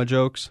yo mama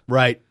jokes.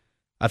 Right.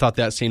 I thought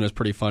that scene was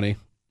pretty funny.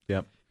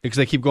 Yep. Because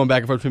they keep going back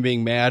and forth between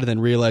being mad and then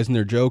realizing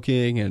they're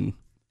joking, and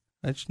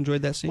I just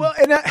enjoyed that scene. Well,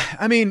 and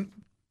I mean,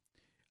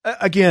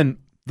 again,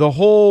 the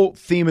whole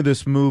theme of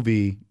this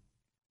movie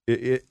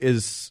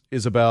is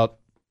about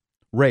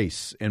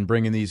race and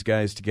bringing these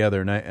guys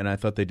together, and I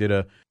thought they did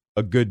a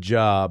good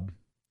job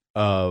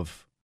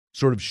of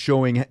sort of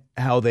showing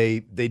how they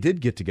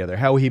did get together,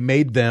 how he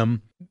made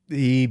them.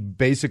 He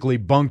basically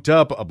bunked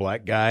up a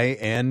black guy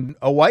and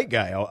a white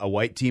guy, a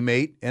white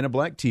teammate and a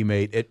black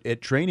teammate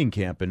at training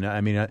camp. And I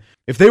mean,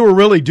 if they were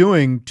really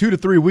doing 2 to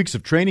 3 weeks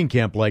of training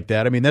camp like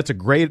that, I mean, that's a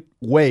great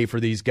way for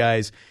these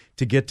guys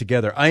to get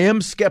together. I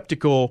am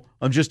skeptical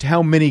on just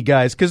how many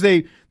guys, because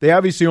they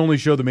obviously only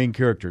show the main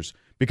characters,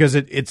 because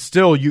it's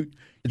still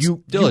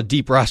still a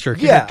deep roster of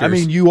yeah, characters. I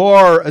mean, you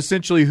are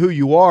essentially who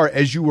you are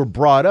as you were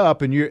brought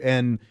up, and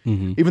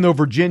even though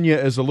Virginia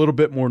is a little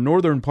bit more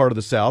northern part of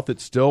the South,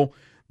 it's still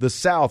the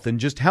South. And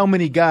just how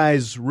many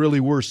guys really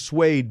were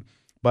swayed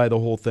by the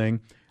whole thing,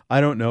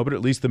 I don't know. But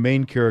at least the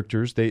main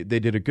characters, they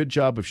did a good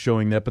job of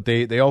showing that. But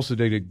they also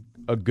did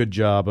a good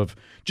job of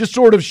just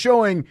sort of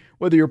showing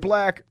whether you're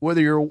black,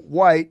 whether you're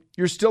white,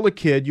 you're still a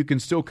kid. You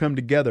can still come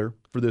together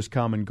for this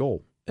common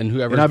goal. And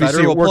whoever's obviously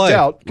better it will worked play.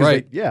 out.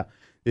 Right.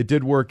 It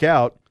did work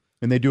out,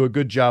 and they do a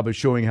good job of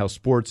showing how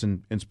sports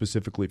and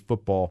specifically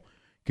football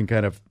can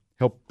kind of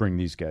help bring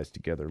these guys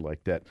together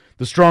like that.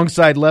 The strong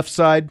side, left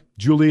side,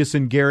 Julius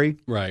and Gary.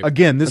 Right.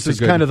 Again, this is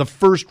kind of the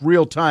first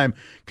real time,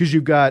 because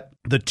you've got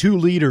the two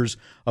leaders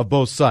of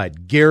both sides.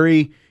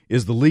 Gary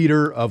is the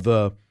leader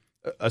of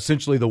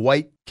essentially the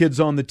white kids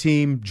on the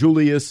team.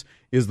 Julius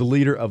is the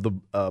leader of the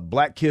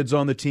black kids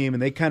on the team,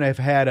 and they kind of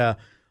had a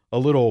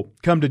little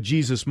come to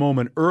Jesus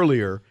moment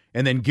earlier,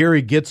 and then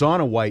Gary gets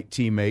on a white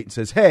teammate and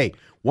says, hey,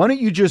 why don't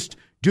you just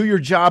do your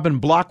job and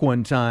block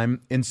one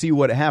time and see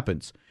what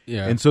happens?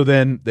 Yeah. And so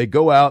then they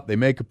go out, they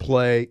make a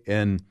play,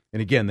 and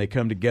again, they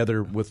come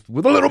together with a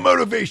little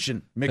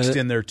motivation mixed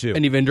in there too.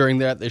 And even during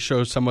that, they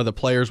show some of the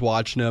players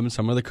watching them,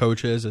 some of the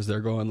coaches as they're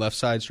going left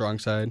side, strong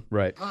side.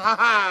 Right.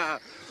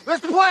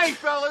 Let's play,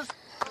 fellas.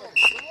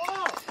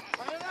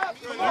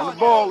 On the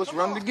ball, let's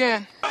run it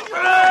again. All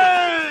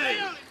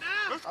right.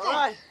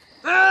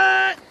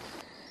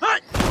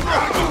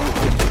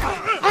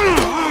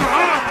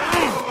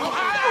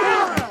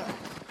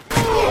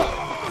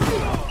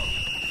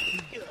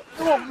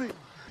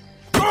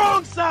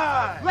 Wrong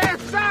side.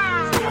 Left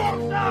side.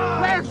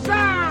 Left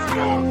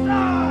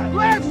side.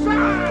 Left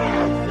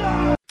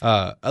side.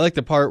 I like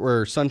the part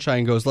where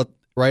Sunshine goes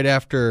right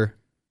after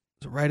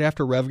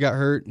Rev got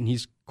hurt and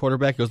he's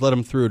quarterback. He goes, let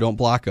him through, don't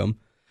block him.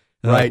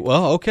 And Right. like,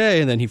 well,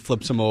 okay. And then he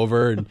flips him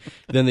over, and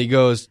then he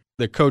goes.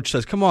 The coach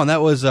says, "Come on,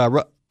 that was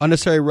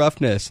unnecessary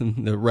roughness."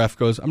 And the ref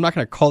goes, "I'm not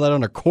going to call that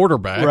on a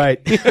quarterback." Right.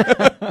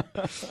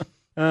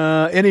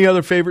 Any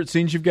other favorite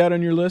scenes you've got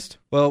on your list?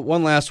 Well,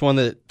 one last one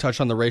that touched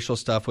on the racial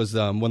stuff was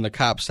when the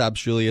cop stops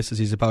Julius as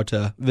he's about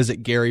to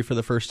visit Gary for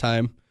the first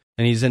time.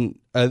 And he's in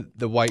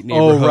the white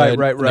neighborhood. Oh,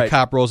 right. And the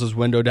cop rolls his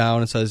window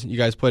down and saes, "You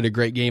guys played a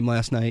great game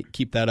last night.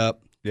 Keep that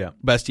up. Yeah.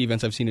 Best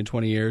defense I've seen in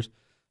 20 years.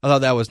 I thought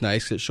that was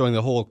nice. It's showing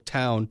the whole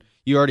town.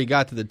 You already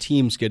got to the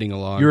teams getting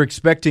along. You're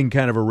expecting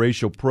kind of a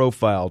racial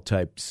profile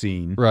type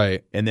scene.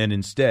 Right. And then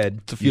instead,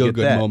 It's a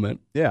feel-good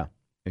moment. Yeah,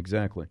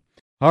 exactly.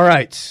 All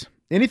right.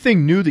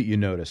 Anything new that you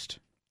noticed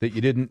that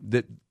you didn't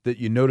that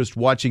you noticed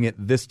watching it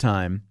this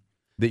time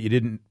that you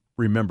didn't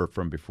remember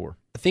from before?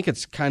 I think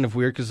it's kind of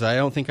weird because I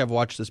don't think I've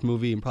watched this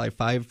movie in probably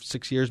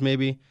 5-6 years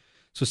maybe.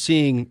 So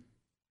seeing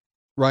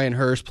Ryan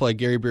Hurst play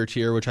Gary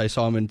Bertier, which I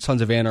saw him in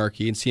Sons of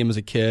Anarchy and see him as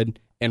a kid,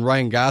 and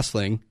Ryan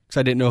Gosling, because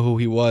I didn't know who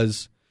he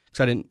was,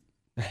 because I didn't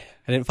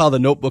follow The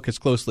Notebook as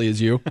closely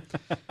as you.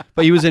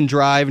 But he was in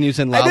Drive and he was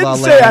in La La Land. I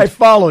didn't say I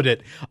followed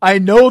it. I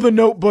know The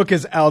Notebook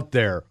is out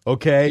there,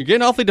 okay? You're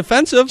getting awfully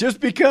defensive. Just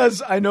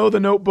because I know The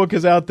Notebook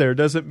is out there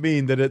doesn't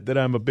mean that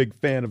I'm a big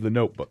fan of The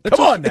Notebook. Come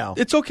on now.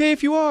 It's okay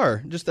if you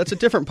are. Just that's a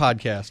different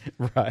podcast.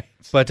 Right.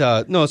 But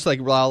no, it's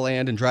like La La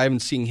Land and Drive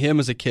and seeing him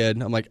as a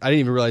kid. I'm like, I didn't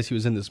even realize he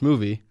was in this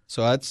movie.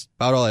 So that's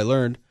about all I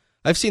learned.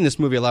 I've seen this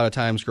movie a lot of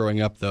times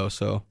growing up, though.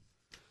 So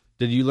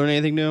did you learn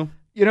anything new?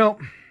 You know,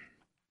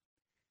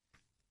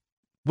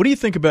 what do you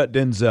think about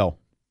Denzel?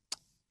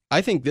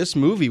 I think this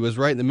movie was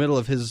right in the middle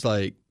of his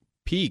like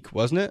peak,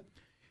 wasn't it?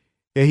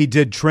 Yeah, he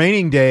did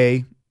Training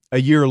Day a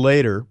year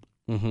later.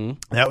 Mm-hmm.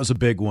 That was a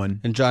big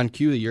one. And John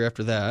Q the year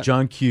after that.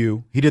 John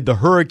Q. He did The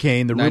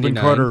Hurricane, the 99.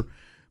 Reuben Carter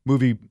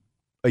movie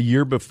a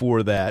year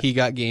before that. He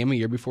Got Game a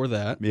year before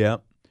that. Yeah.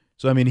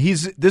 So I mean,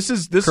 this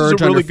is a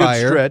Courage really Under good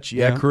Fire. stretch.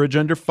 Yeah, Courage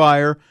Under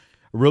Fire.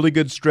 A really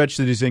good stretch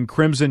that he's in.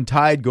 Crimson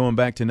Tide going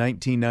back to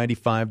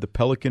 1995, The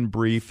Pelican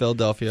Brief.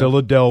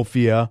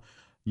 Philadelphia.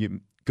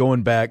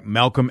 Going back,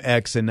 Malcolm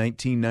X in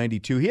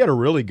 1992. He had a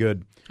really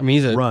good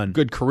he's a run.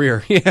 good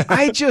career. Yeah.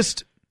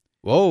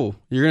 Whoa,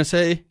 you're going to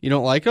say you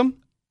don't like him?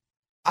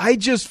 I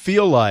just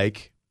feel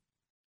like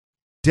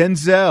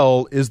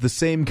Denzel is the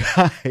same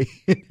guy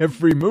in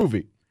every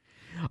movie.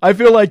 I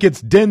feel like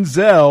it's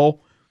Denzel,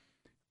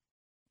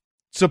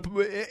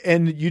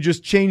 and you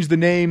just change the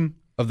name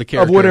of the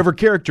character, of whatever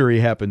character he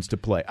happens to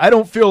play. I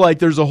don't feel like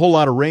there's a whole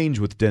lot of range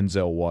with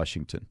Denzel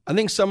Washington. I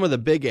think some of the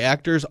big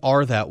actors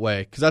are that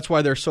way because that's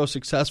why they're so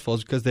successful.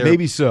 Is because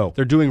maybe so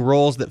they're doing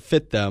roles that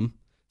fit them,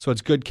 so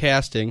it's good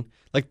casting.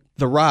 Like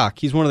The Rock,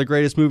 he's one of the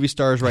greatest movie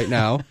stars right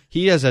now.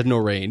 He has had no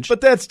range,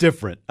 but that's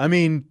different. I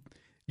mean,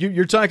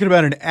 you're talking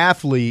about an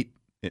athlete,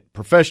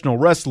 professional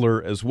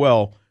wrestler as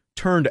well,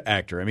 turned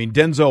actor. I mean,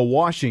 Denzel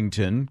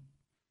Washington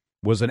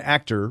was an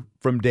actor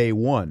from day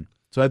one.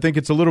 So I think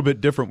it's a little bit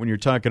different when you're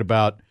talking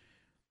about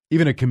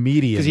even a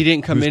comedian. Because he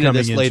didn't come into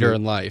this later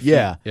in life.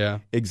 Yeah, yeah,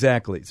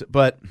 exactly.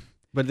 But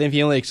then if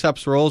he only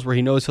accepts roles where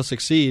he knows he'll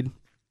succeed.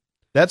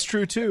 That's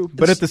true too.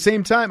 But at the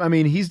same time, I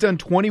mean, he's done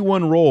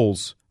 21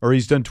 roles, or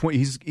he's done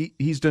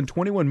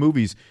 21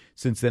 movies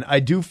since then. I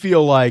do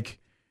feel like,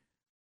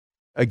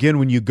 again,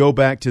 when you go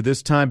back to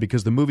this time,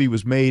 because the movie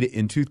was made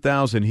in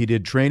 2000, he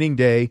did Training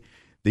Day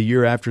the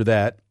year after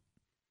that.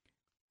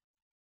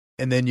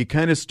 And then you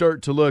kind of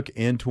start to look,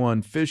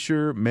 Antoine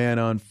Fisher, Man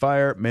on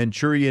Fire,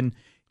 Manchurian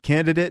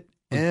Candidate.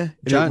 It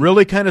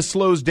really kind of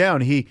slows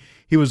down. He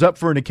was up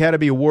for an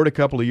Academy Award a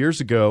couple of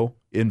years ago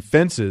in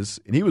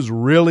Fences, and he was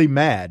really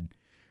mad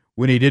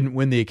when he didn't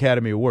win the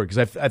Academy Award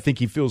because I think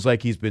he feels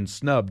like he's been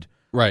snubbed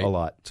a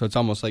lot. So it's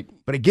almost like,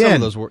 but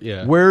again, some of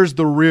those where's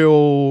the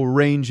real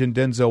range in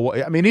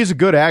Denzel? I mean, he's a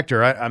good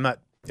actor. I'm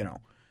not,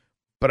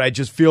 but I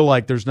just feel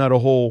like there's not a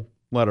whole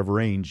lot of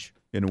range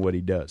in what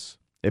he does.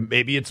 And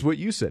maybe it's what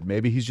you said.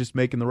 Maybe he's just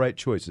making the right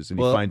choices and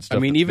he finds stuff. I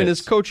mean, that even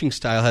fits. his coaching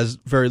style has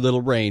very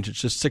little range. It's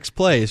just 6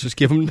 plays. Just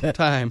give him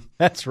time.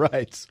 That's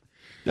right.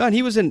 No, and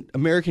he was in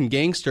American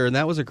Gangster, and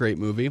that was a great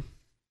movie.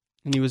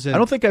 And he was in. I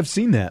don't think I've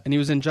seen that. And he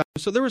was in John.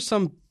 So there was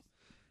some.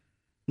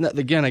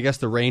 Again, I guess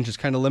the range is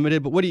kind of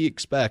limited. But what do you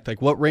expect?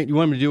 Like, what range? You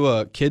want him to do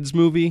a kids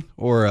movie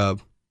or a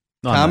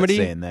comedy? I'm not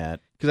saying that.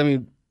 Because I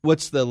mean,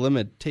 what's the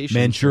limitation?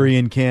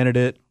 Manchurian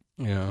Candidate.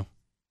 Yeah.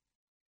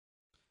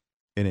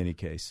 In any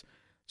case,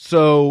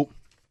 so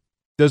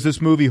does this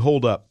movie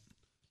hold up?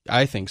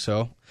 I think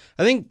so.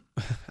 I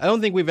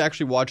don't think we've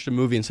actually watched a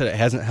movie and said it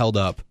hasn't held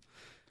up.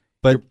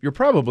 But you're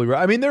probably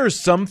right. I mean, there are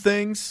some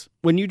things.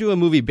 When you do a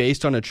movie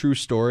based on a true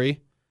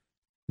story,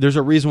 there's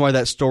a reason why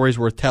that story's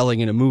worth telling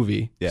in a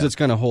movie because it's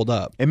going to hold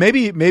up. And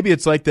maybe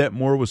it's like that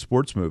more with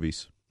sports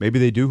movies. Maybe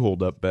they do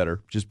hold up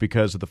better just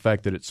because of the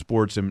fact that it's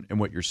sports and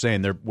what you're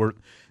saying.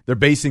 They're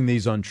basing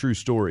these on true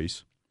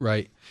stories.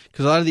 Right.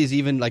 Because a lot of these,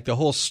 even like the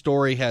whole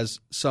story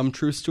has some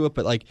truth to it,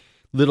 but like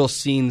little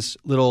scenes,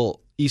 little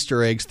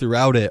Easter eggs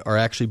throughout it are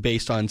actually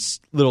based on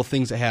little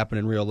things that happen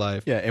in real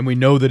life. Yeah, and we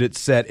know that it's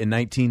set in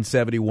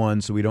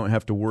 1971, so we don't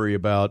have to worry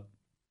about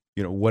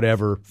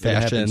whatever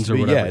fashions or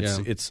whatever.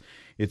 Yeah,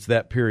 it's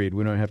that period.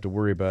 We don't have to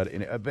worry about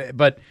it.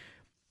 But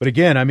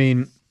again, I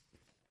mean,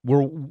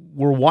 we're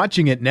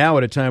watching it now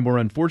at a time where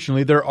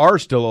unfortunately there are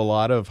still a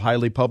lot of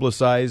highly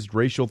publicized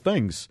racial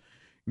things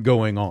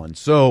going on.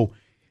 So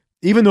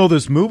even though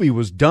this movie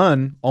was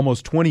done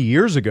almost 20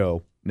 years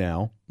ago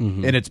now,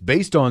 and it's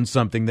based on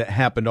something that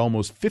happened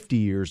almost 50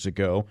 years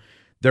ago,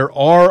 there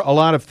are a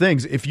lot of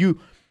things.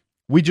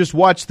 We just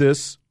watched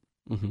this,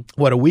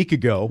 a week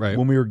ago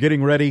when we were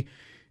getting ready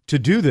to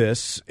do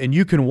this, and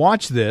you can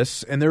watch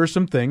this, and there are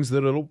some things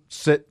that it'll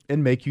sit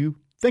and make you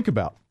think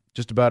about,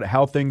 just about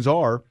how things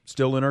are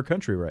still in our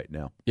country right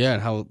now. Yeah,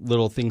 and how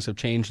little things have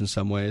changed in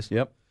some ways.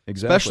 Yep,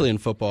 exactly. Especially in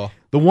football.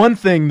 The one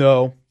thing,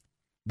 though,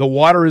 the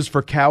water is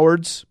for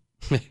cowards.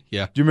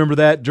 Yeah. Do you remember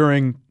that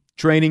during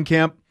training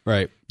camp?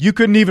 Right. You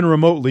couldn't even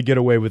remotely get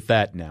away with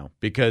that now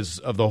because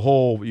of the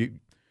whole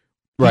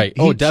Right.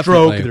 Heat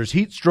Definitely. stroke. There's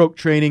heat stroke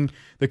training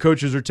the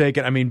coaches are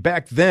taking. I mean,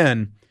 back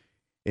then,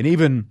 and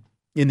even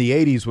in the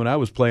 80s when I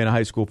was playing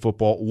high school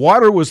football,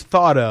 water was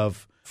thought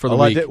of For the a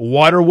lot week.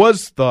 Water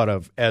was thought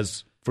of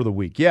as for the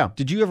week. Yeah.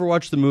 Did you ever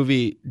watch the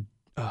movie,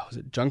 was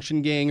it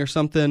Junction Gang or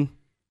something?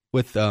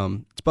 With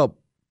it's about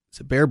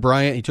Bear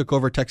Bryant. He took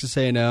over Texas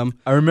A&M.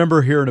 I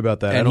remember hearing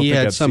about that. I And don't he think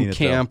had I've some seen it,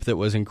 camp that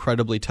was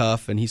incredibly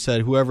tough. And he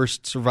said, whoever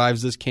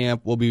survives this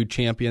camp will be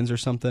champions or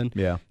something.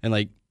 Yeah. And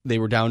like they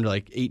were down to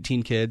like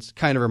 18 kids.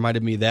 Kind of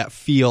reminded me of that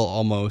feel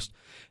almost.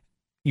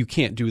 You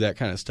can't do that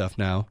kind of stuff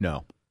now.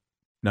 No,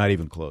 not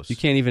even close. You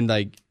can't even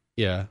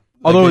yeah.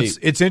 Although Like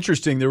it's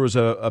interesting, there was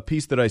a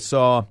piece that I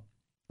saw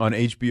on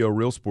HBO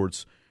Real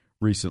Sports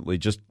recently,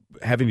 just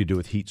having to do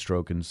with heat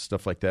stroke and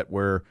stuff like that,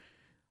 where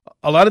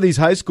a lot of these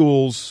high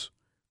schools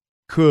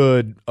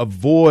could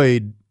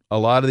avoid a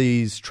lot of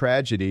these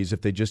tragedies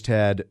if they just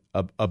had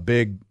a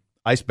big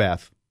ice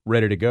bath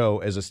ready to go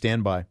as a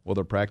standby while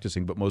they're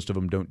practicing, but most of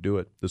them don't do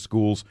it. The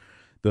schools,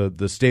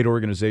 the state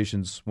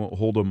organizations won't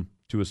hold them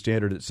to a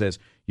standard that says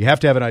you have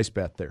to have an ice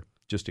bath there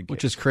just in case.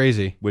 which is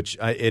crazy.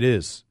 It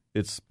is.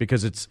 It's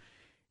because it's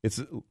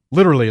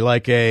literally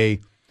like a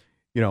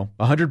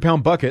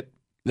 100-pound bucket.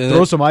 Then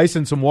Throw it some ice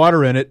and some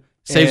water in it.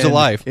 saves a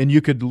life. And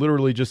you could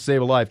literally just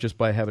save a life just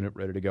by having it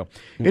ready to go.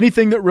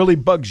 Anything that really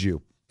bugs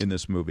you in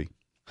this movie?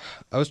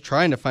 I was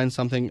trying to find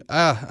something.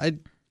 I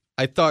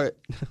thought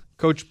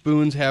Coach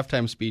Boone's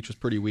halftime speech was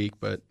pretty weak,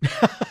 but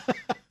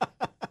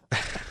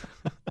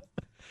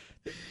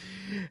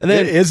And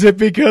then, is it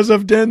because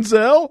of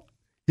Denzel?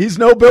 He's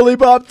no Billy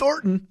Bob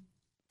Thornton.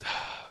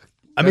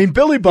 I mean,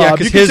 Billy Bob.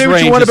 'cause You can his say what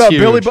you range want is about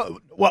huge. Billy Bob.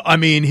 Well, I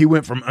mean, he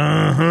went from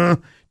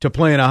to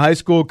playing a high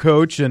school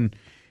coach, and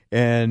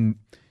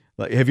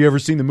like, have you ever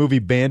seen the movie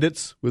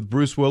Bandits with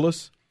Bruce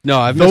Willis? no,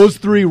 I've Those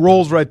three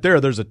roles right there.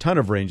 There's a ton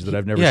of range that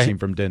I've never Yeah. seen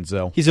from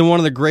Denzel. He's in one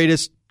of the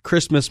greatest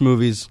Christmas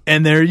movies.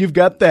 And there you've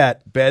got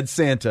that Bad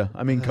Santa.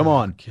 I mean, come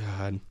on.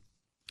 God,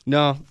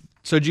 no.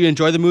 So, did you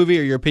enjoy the movie,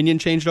 or your opinion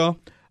changed at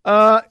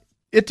all?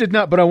 It did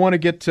not, but I want to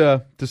get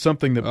to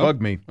something that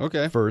bugged me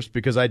okay. first,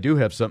 because I do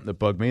have something that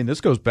bugged me, and this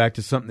goes back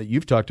to something that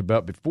you've talked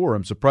about before.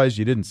 I'm surprised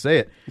you didn't say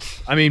it.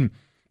 I mean,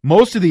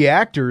 most of the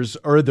actors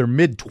are in their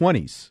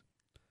mid-20s,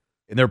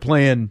 and they're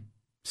playing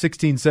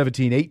 16,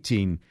 17,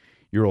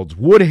 18-year-olds.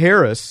 Wood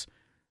Harris,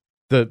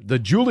 the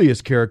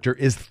Julius character,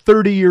 is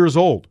 30 years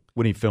old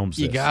when he films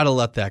this. You gotta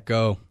let that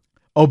go.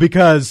 Oh,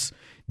 because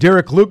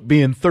Derek Luke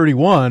being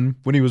 31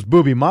 when he was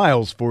Booby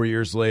Miles 4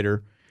 years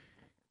later,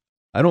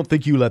 I don't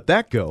think you let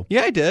that go.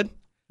 Yeah, I did.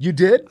 You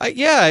did?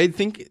 I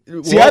think.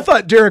 See, I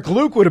thought Derek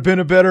Luke would have been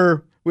a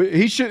better.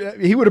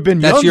 He would have been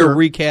that's younger. your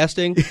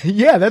recasting.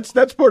 Yeah,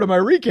 that's part of my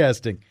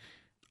recasting.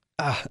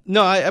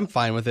 No, I'm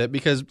fine with it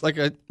because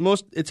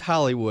it's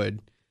Hollywood.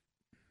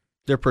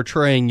 They're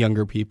portraying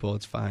younger people.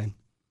 It's fine.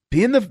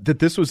 Being that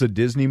this was a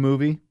Disney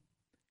movie,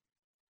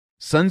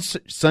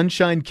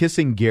 Sunshine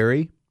Kissing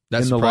Gary That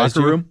in the surprised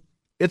locker you? room,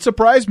 it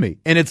surprised me.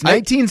 And it's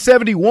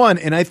 1971,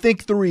 and I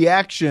think the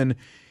reaction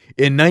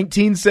in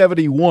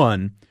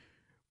 1971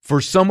 for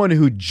someone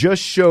who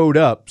just showed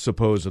up,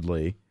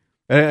 supposedly.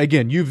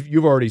 Again,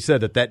 you've already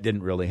said that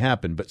didn't really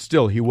happen, but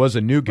still, he was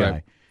a new guy.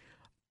 Right.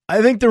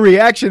 I think the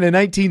reaction in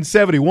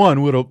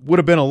 1971 would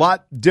have been a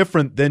lot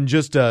different than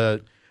just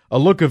a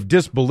look of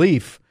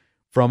disbelief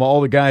from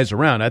all the guys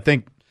around. I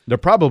think there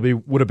probably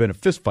would have been a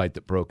fist fight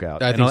that broke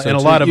out, I think so, and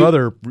a too. lot of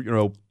other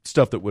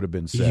stuff that would have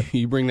been said.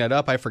 You bring that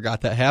up. I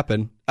forgot that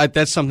happened.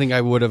 That's something I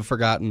would have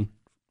forgotten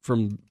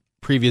from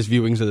previous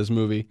viewings of this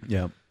movie.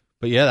 Yeah,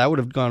 but yeah, that would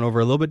have gone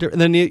over a little bit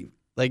different. And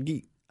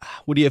then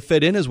would he have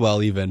fit in as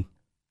well? Even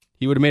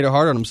he would have made it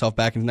hard on himself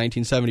back in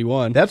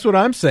 1971. That's what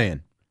I'm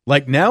saying.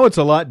 Like now, it's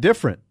a lot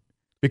different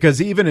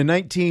because even in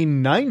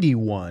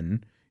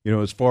 1991,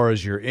 as far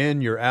as you're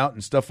in, you're out,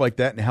 and stuff like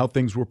that, and how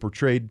things were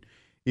portrayed,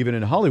 even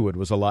in Hollywood,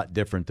 was a lot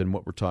different than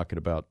what we're talking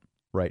about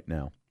right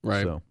now.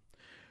 Right. So,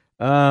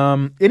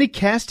 any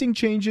casting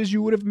changes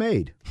you would have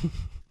made?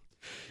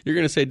 You're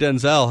going to say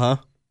Denzel, huh?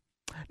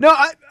 No,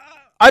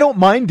 I don't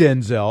mind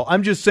Denzel.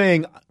 I'm just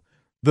saying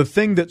the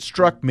thing that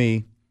struck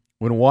me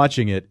when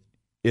watching it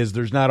is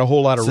there's not a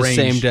whole lot of It's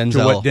the range same to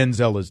Denzel. what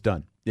Denzel has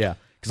done. Yeah,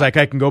 because I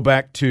can go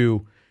back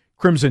to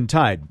Crimson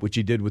Tide, which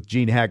he did with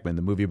Gene Hackman,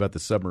 the movie about the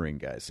submarine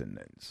guys, and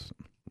it's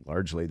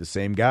largely the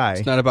same guy.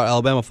 It's not about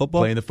Alabama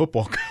football. Playing the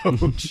football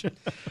coach.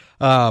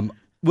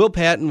 Will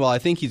Patton, well, I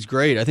think he's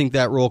great. I think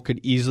that role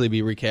could easily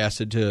be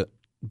recasted to a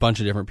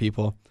bunch of different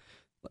people.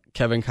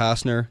 Kevin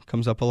Costner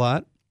comes up a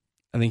lot.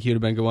 I think he would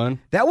have been a good one.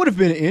 That would have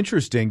been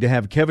interesting to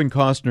have Kevin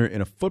Costner in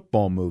a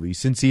football movie,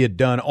 since he had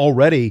done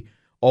already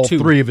all 2.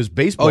 three of his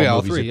baseball all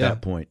movies 3, at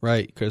that point.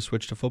 Right, could have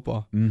switched to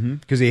football.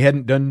 Because he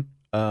hadn't done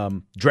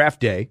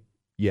Draft Day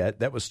yet.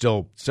 That was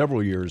still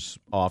several years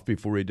off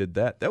before he did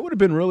that. That would have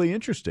been really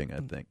interesting, I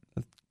think.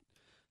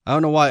 I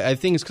don't know why. I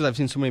think it's because I've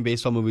seen so many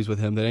baseball movies with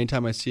him that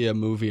anytime I see a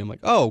movie, I'm like,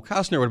 oh,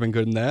 Costner would have been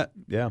good in that.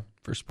 Yeah.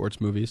 For sports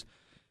movies.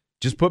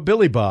 Just put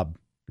Billy Bob.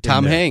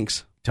 Tom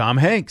Hanks. Tom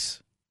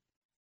Hanks.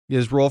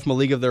 His role from A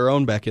League of Their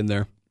Own back in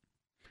there.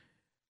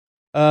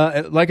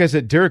 Like I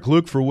said, Derek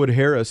Luke for Wood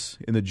Harris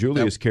in the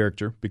Julius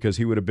character, because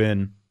he would have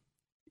been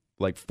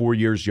like 4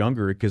 years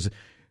younger, because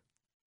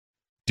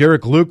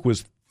Derek Luke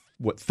was,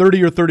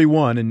 30 or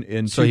 31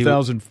 in So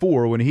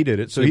 2004 when he did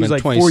it. So he'd he's been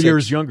like 4 26.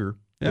 years younger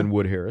than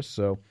Wood Harris.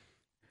 So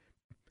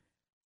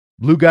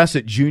Lou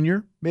Gossett Jr.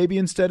 maybe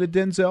instead of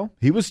Denzel.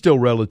 He was still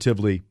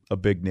relatively a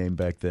big name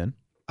back then.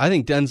 I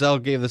think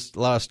Denzel gave this a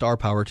lot of star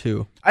power,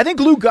 too. I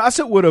think Lou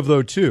Gossett would have,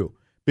 though, too,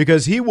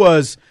 because he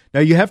was. Now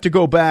you have to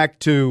go back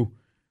to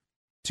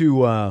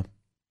the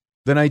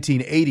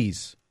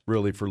 1980s,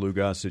 really, for Lou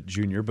Gossett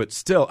Jr. But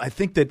still, I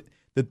think that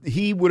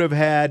he would have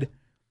had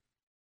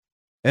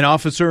An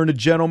Officer and a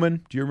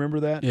Gentleman. Do you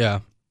remember that?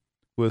 Yeah.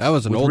 With, that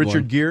was an with old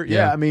Richard one. Gere.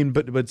 Yeah. Yeah, I mean,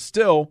 but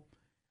still,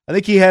 I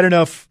think he had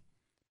enough.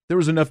 There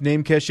was enough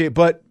name cachet.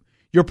 But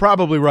you're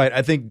probably right.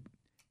 I think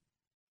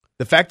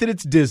the fact that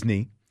it's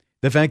Disney,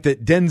 the fact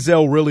that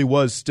Denzel really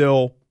was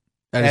still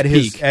at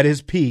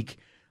his peak,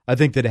 I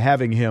think that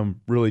having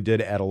him really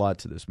did add a lot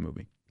to this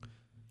movie.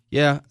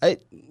 Yeah,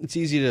 it's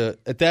easy to,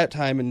 at that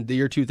time in the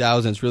year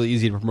 2000, it's really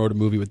easy to promote a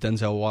movie with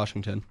Denzel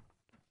Washington.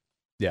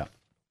 Yeah,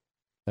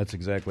 that's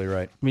exactly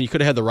right. I mean, you could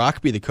have had The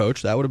Rock be the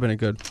coach. That would have been a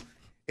good.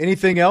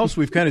 Anything else?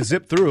 We've kind of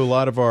zipped through a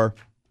lot of our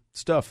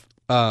stuff.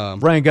 Ryan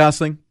Ryan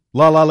Gosling,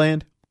 La La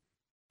Land.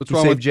 What's Who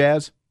wrong Saved with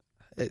Jazz?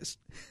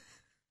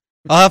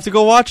 I'll have to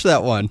go watch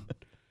that one.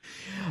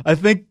 I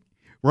think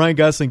Ryan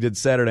Gosling did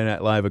Saturday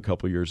Night Live a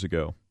couple years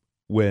ago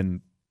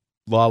when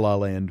La La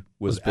Land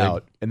was big.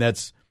 out, and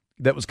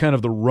that was kind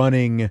of the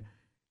running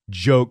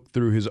joke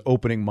through his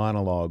opening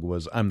monologue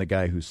was, "I'm the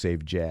guy who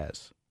saved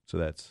jazz." So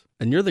that's.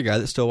 And you're the guy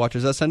that still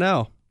watches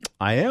SNL.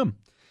 I am.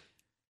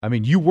 I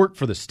mean, you work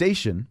for the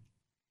station.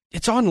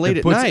 It's on late that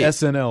at puts night.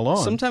 SNL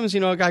on. Sometimes,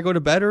 I gotta go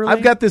to bed early.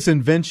 I've got this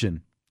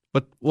invention.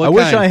 But I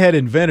wish I had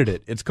invented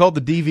it. It's called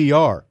the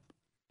DVR.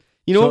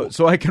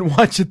 So I can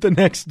watch it the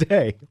next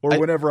day or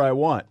whenever I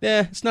want.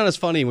 Yeah, it's not as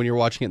funny when you're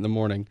watching it in the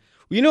morning.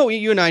 You know what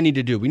you and I need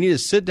to do? We need to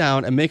sit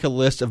down and make a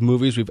list of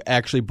movies we've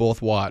actually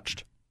both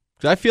watched.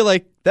 Because I feel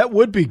like that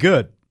would be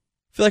good.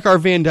 I feel like our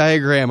Venn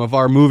diagram of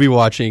our movie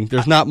watching,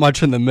 there's not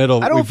much in the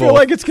middle. I don't feel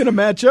like it's going to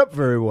match up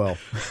very well.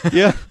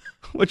 Yeah,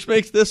 which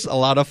makes this a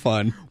lot of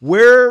fun.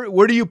 Where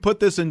do you put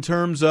this in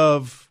terms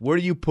of, where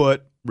do you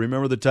put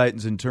Remember the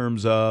Titans in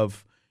terms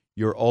of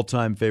your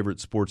all-time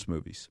favorite sports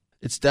movies?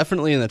 It's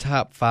definitely in the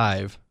top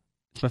 5.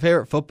 It's my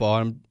favorite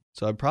football,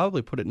 so I'd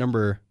probably put it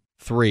number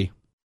 3.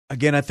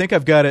 Again, I think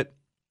I've got it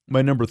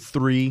my number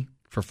 3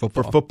 for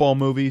football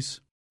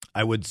movies.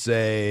 I would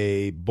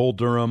say Bull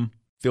Durham,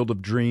 Field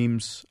of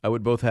Dreams. I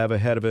would both have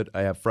ahead of it.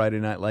 I have Friday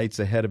Night Lights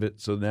ahead of it.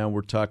 So now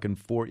we're talking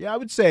 4. Yeah, I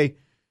would say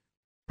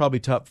probably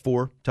top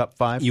 4, top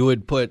 5. You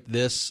would put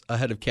this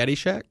ahead of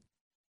Caddyshack?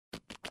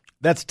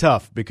 That's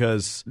tough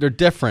because they're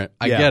different.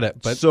 I get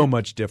it, but so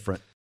much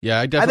different. Yeah,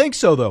 I think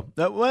so though.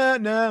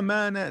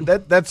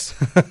 That's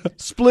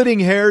splitting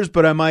hairs,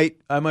 but I might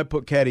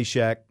put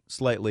Caddyshack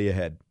slightly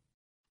ahead.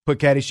 Put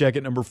Caddyshack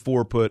at number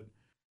 4. Put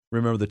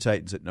Remember the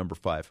Titans at number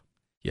 5.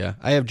 Yeah,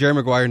 I have Jerry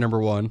Maguire number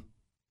 1,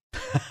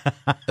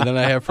 and then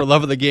I have For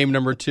Love of the Game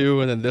number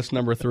 2, and then this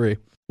number 3.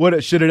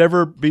 What should it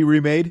ever be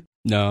remade?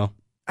 No,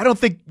 I don't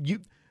think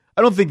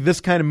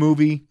this kind of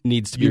movie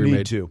needs to be remade.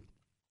 Need to.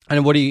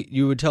 And what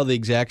you would tell the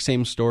exact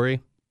same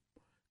story?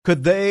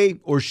 Could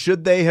they or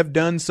should they have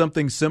done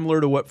something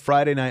similar to what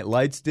Friday Night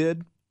Lights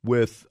did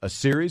with a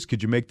series?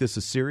 Could you make this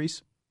a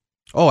series?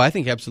 Oh, I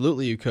think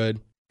absolutely you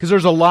could. Because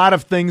there's a lot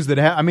of things that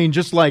I mean,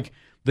 just like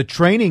the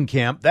training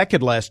camp, that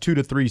could last 2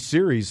 to 3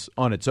 series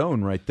on its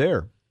own right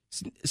there.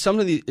 Some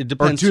of the, it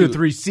depends. Or 2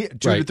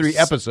 to 3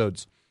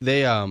 episodes.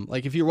 They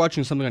like if you're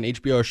watching something on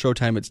HBO or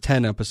Showtime, it's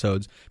 10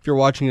 episodes. If you're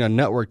watching it on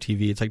network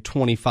TV, it's like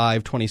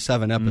 25,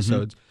 27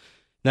 episodes.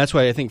 And that's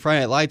why I think Friday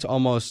Night Lights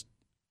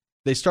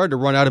they started to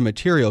run out of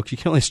material because you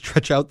can only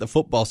stretch out the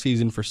football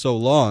season for so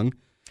long.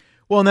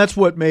 Well, and that's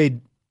what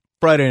made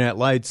Friday Night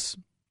Lights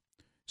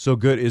so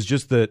good is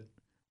just that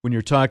when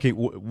you're talking,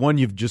 one,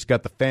 you've just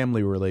got the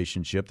family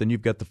relationship, then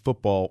you've got the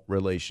football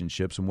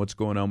relationships and what's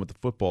going on with the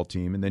football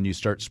team, and then you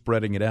start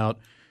spreading it out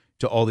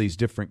to all these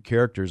different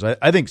characters.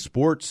 I think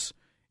sports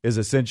is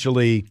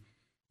essentially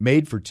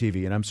made for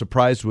TV, and I'm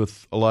surprised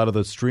with a lot of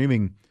the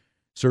streaming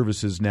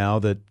services now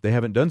that they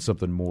haven't done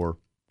something more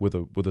with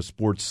a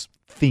sports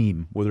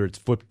theme, whether it's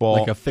football.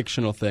 Like a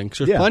fictional thing.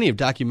 Because there's plenty of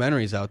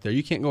documentaries out there.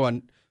 You can't go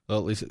on, well,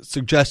 at least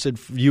suggested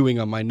viewing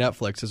on my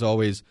Netflix is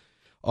always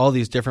all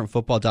these different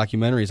football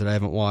documentaries that I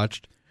haven't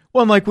watched.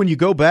 Well, and like when you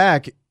go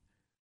back,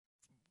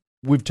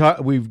 we've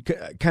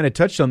kind of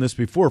touched on this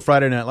before,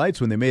 Friday Night Lights,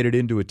 when they made it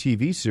into a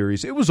TV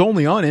series, it was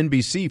only on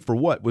NBC for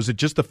what? Was it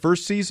just the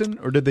first season,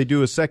 or did they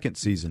do a second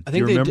season? I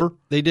think do you remember?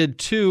 They did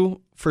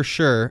 2 for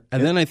sure.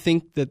 And then I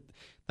think that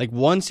like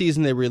one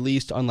season they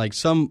released on like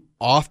some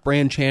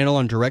off-brand channel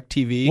on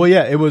DirecTV. Well,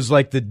 yeah, it was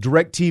like the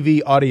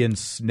DirecTV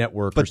Audience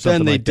Network or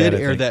something like that. But then they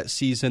did air that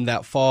season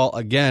that fall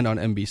again on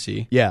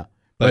NBC. Yeah,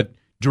 but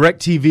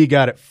DirecTV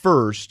got it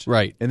first.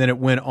 Right. And then it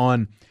went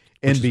on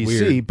NBC.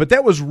 Weird. But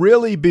that was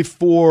really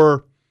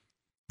before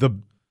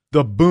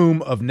the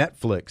boom of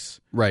Netflix.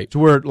 Right. To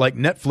where like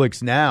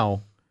Netflix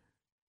now,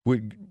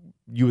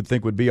 you would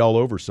think would be all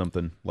over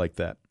something like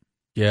that.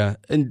 Yeah,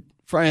 and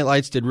Friday Night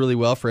Lights did really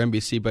well for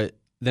NBC, but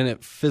then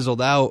it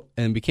fizzled out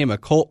and became a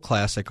cult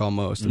classic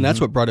almost, and that's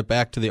what brought it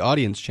back to the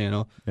audience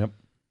channel. Yep.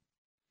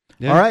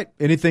 Yeah. All right.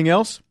 Anything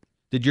else?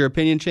 Did your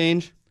opinion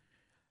change?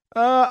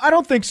 I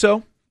don't think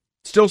so.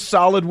 Still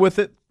solid with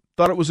it.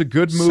 Thought it was a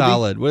good movie.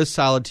 Solid. What is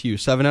solid to you?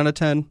 7 out of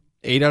 10?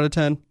 8 out of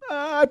 10?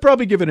 I'd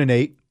probably give it an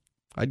 8.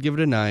 I'd give it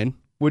a 9.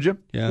 Would you?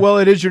 Yeah. Well,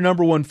 it is your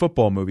number one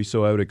football movie,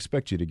 so I would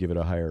expect you to give it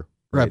a higher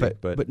Right, rating,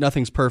 but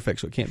nothing's perfect,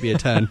 so it can't be a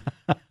 10.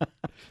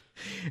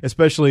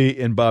 Especially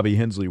in Bobby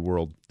Hensley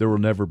world. There will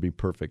never be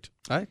perfect.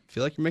 I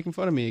feel like you're making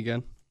fun of me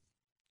again.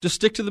 Just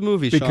stick to the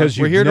movie, Because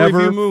Sean. We're you've here to never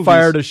review movies.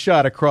 fired a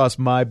shot across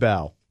my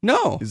bow.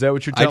 No. Is that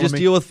what you're telling I just me?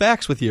 deal with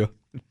facts with you.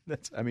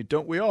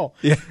 Don't we all?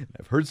 Yeah.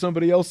 I've heard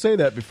somebody else say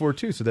that before,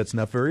 too, so that's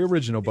not very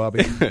original, Bobby.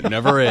 It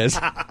never is.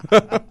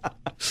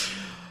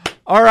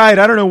 All right,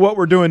 I don't know what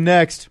we're doing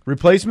next.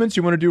 Replacements?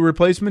 You want to do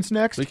replacements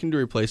next? We can do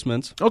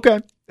replacements. Okay.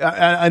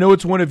 I know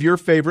it's one of your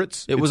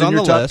favorites. It was in on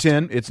your the top list.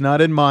 10. It's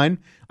not in mine.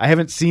 I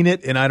haven't seen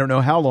it in I don't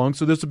know how long,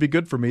 so this will be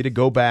good for me to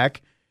go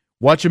back,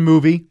 watch a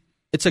movie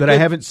I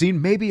haven't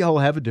seen. Maybe I'll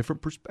have a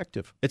different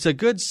perspective. It's a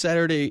good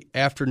Saturday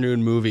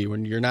afternoon movie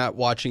when you're not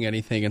watching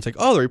anything. It's like,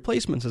 oh, the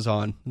replacements is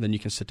on. And then you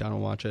can sit down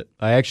and watch it.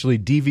 I actually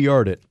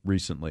DVR'd it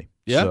recently.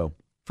 Yeah? So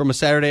From a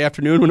Saturday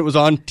afternoon when it was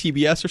on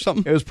TBS or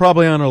something? it was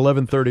probably on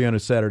 11:30 on a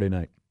Saturday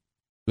night.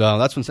 Well,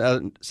 that's when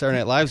Saturday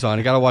Night Live's on.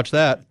 You got to watch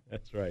that.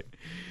 That's right.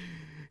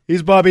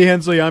 He's Bobby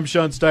Hensley. I'm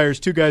Sean Stiers.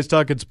 Two guys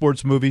talking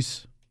sports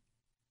movies.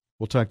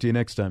 We'll talk to you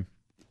next time.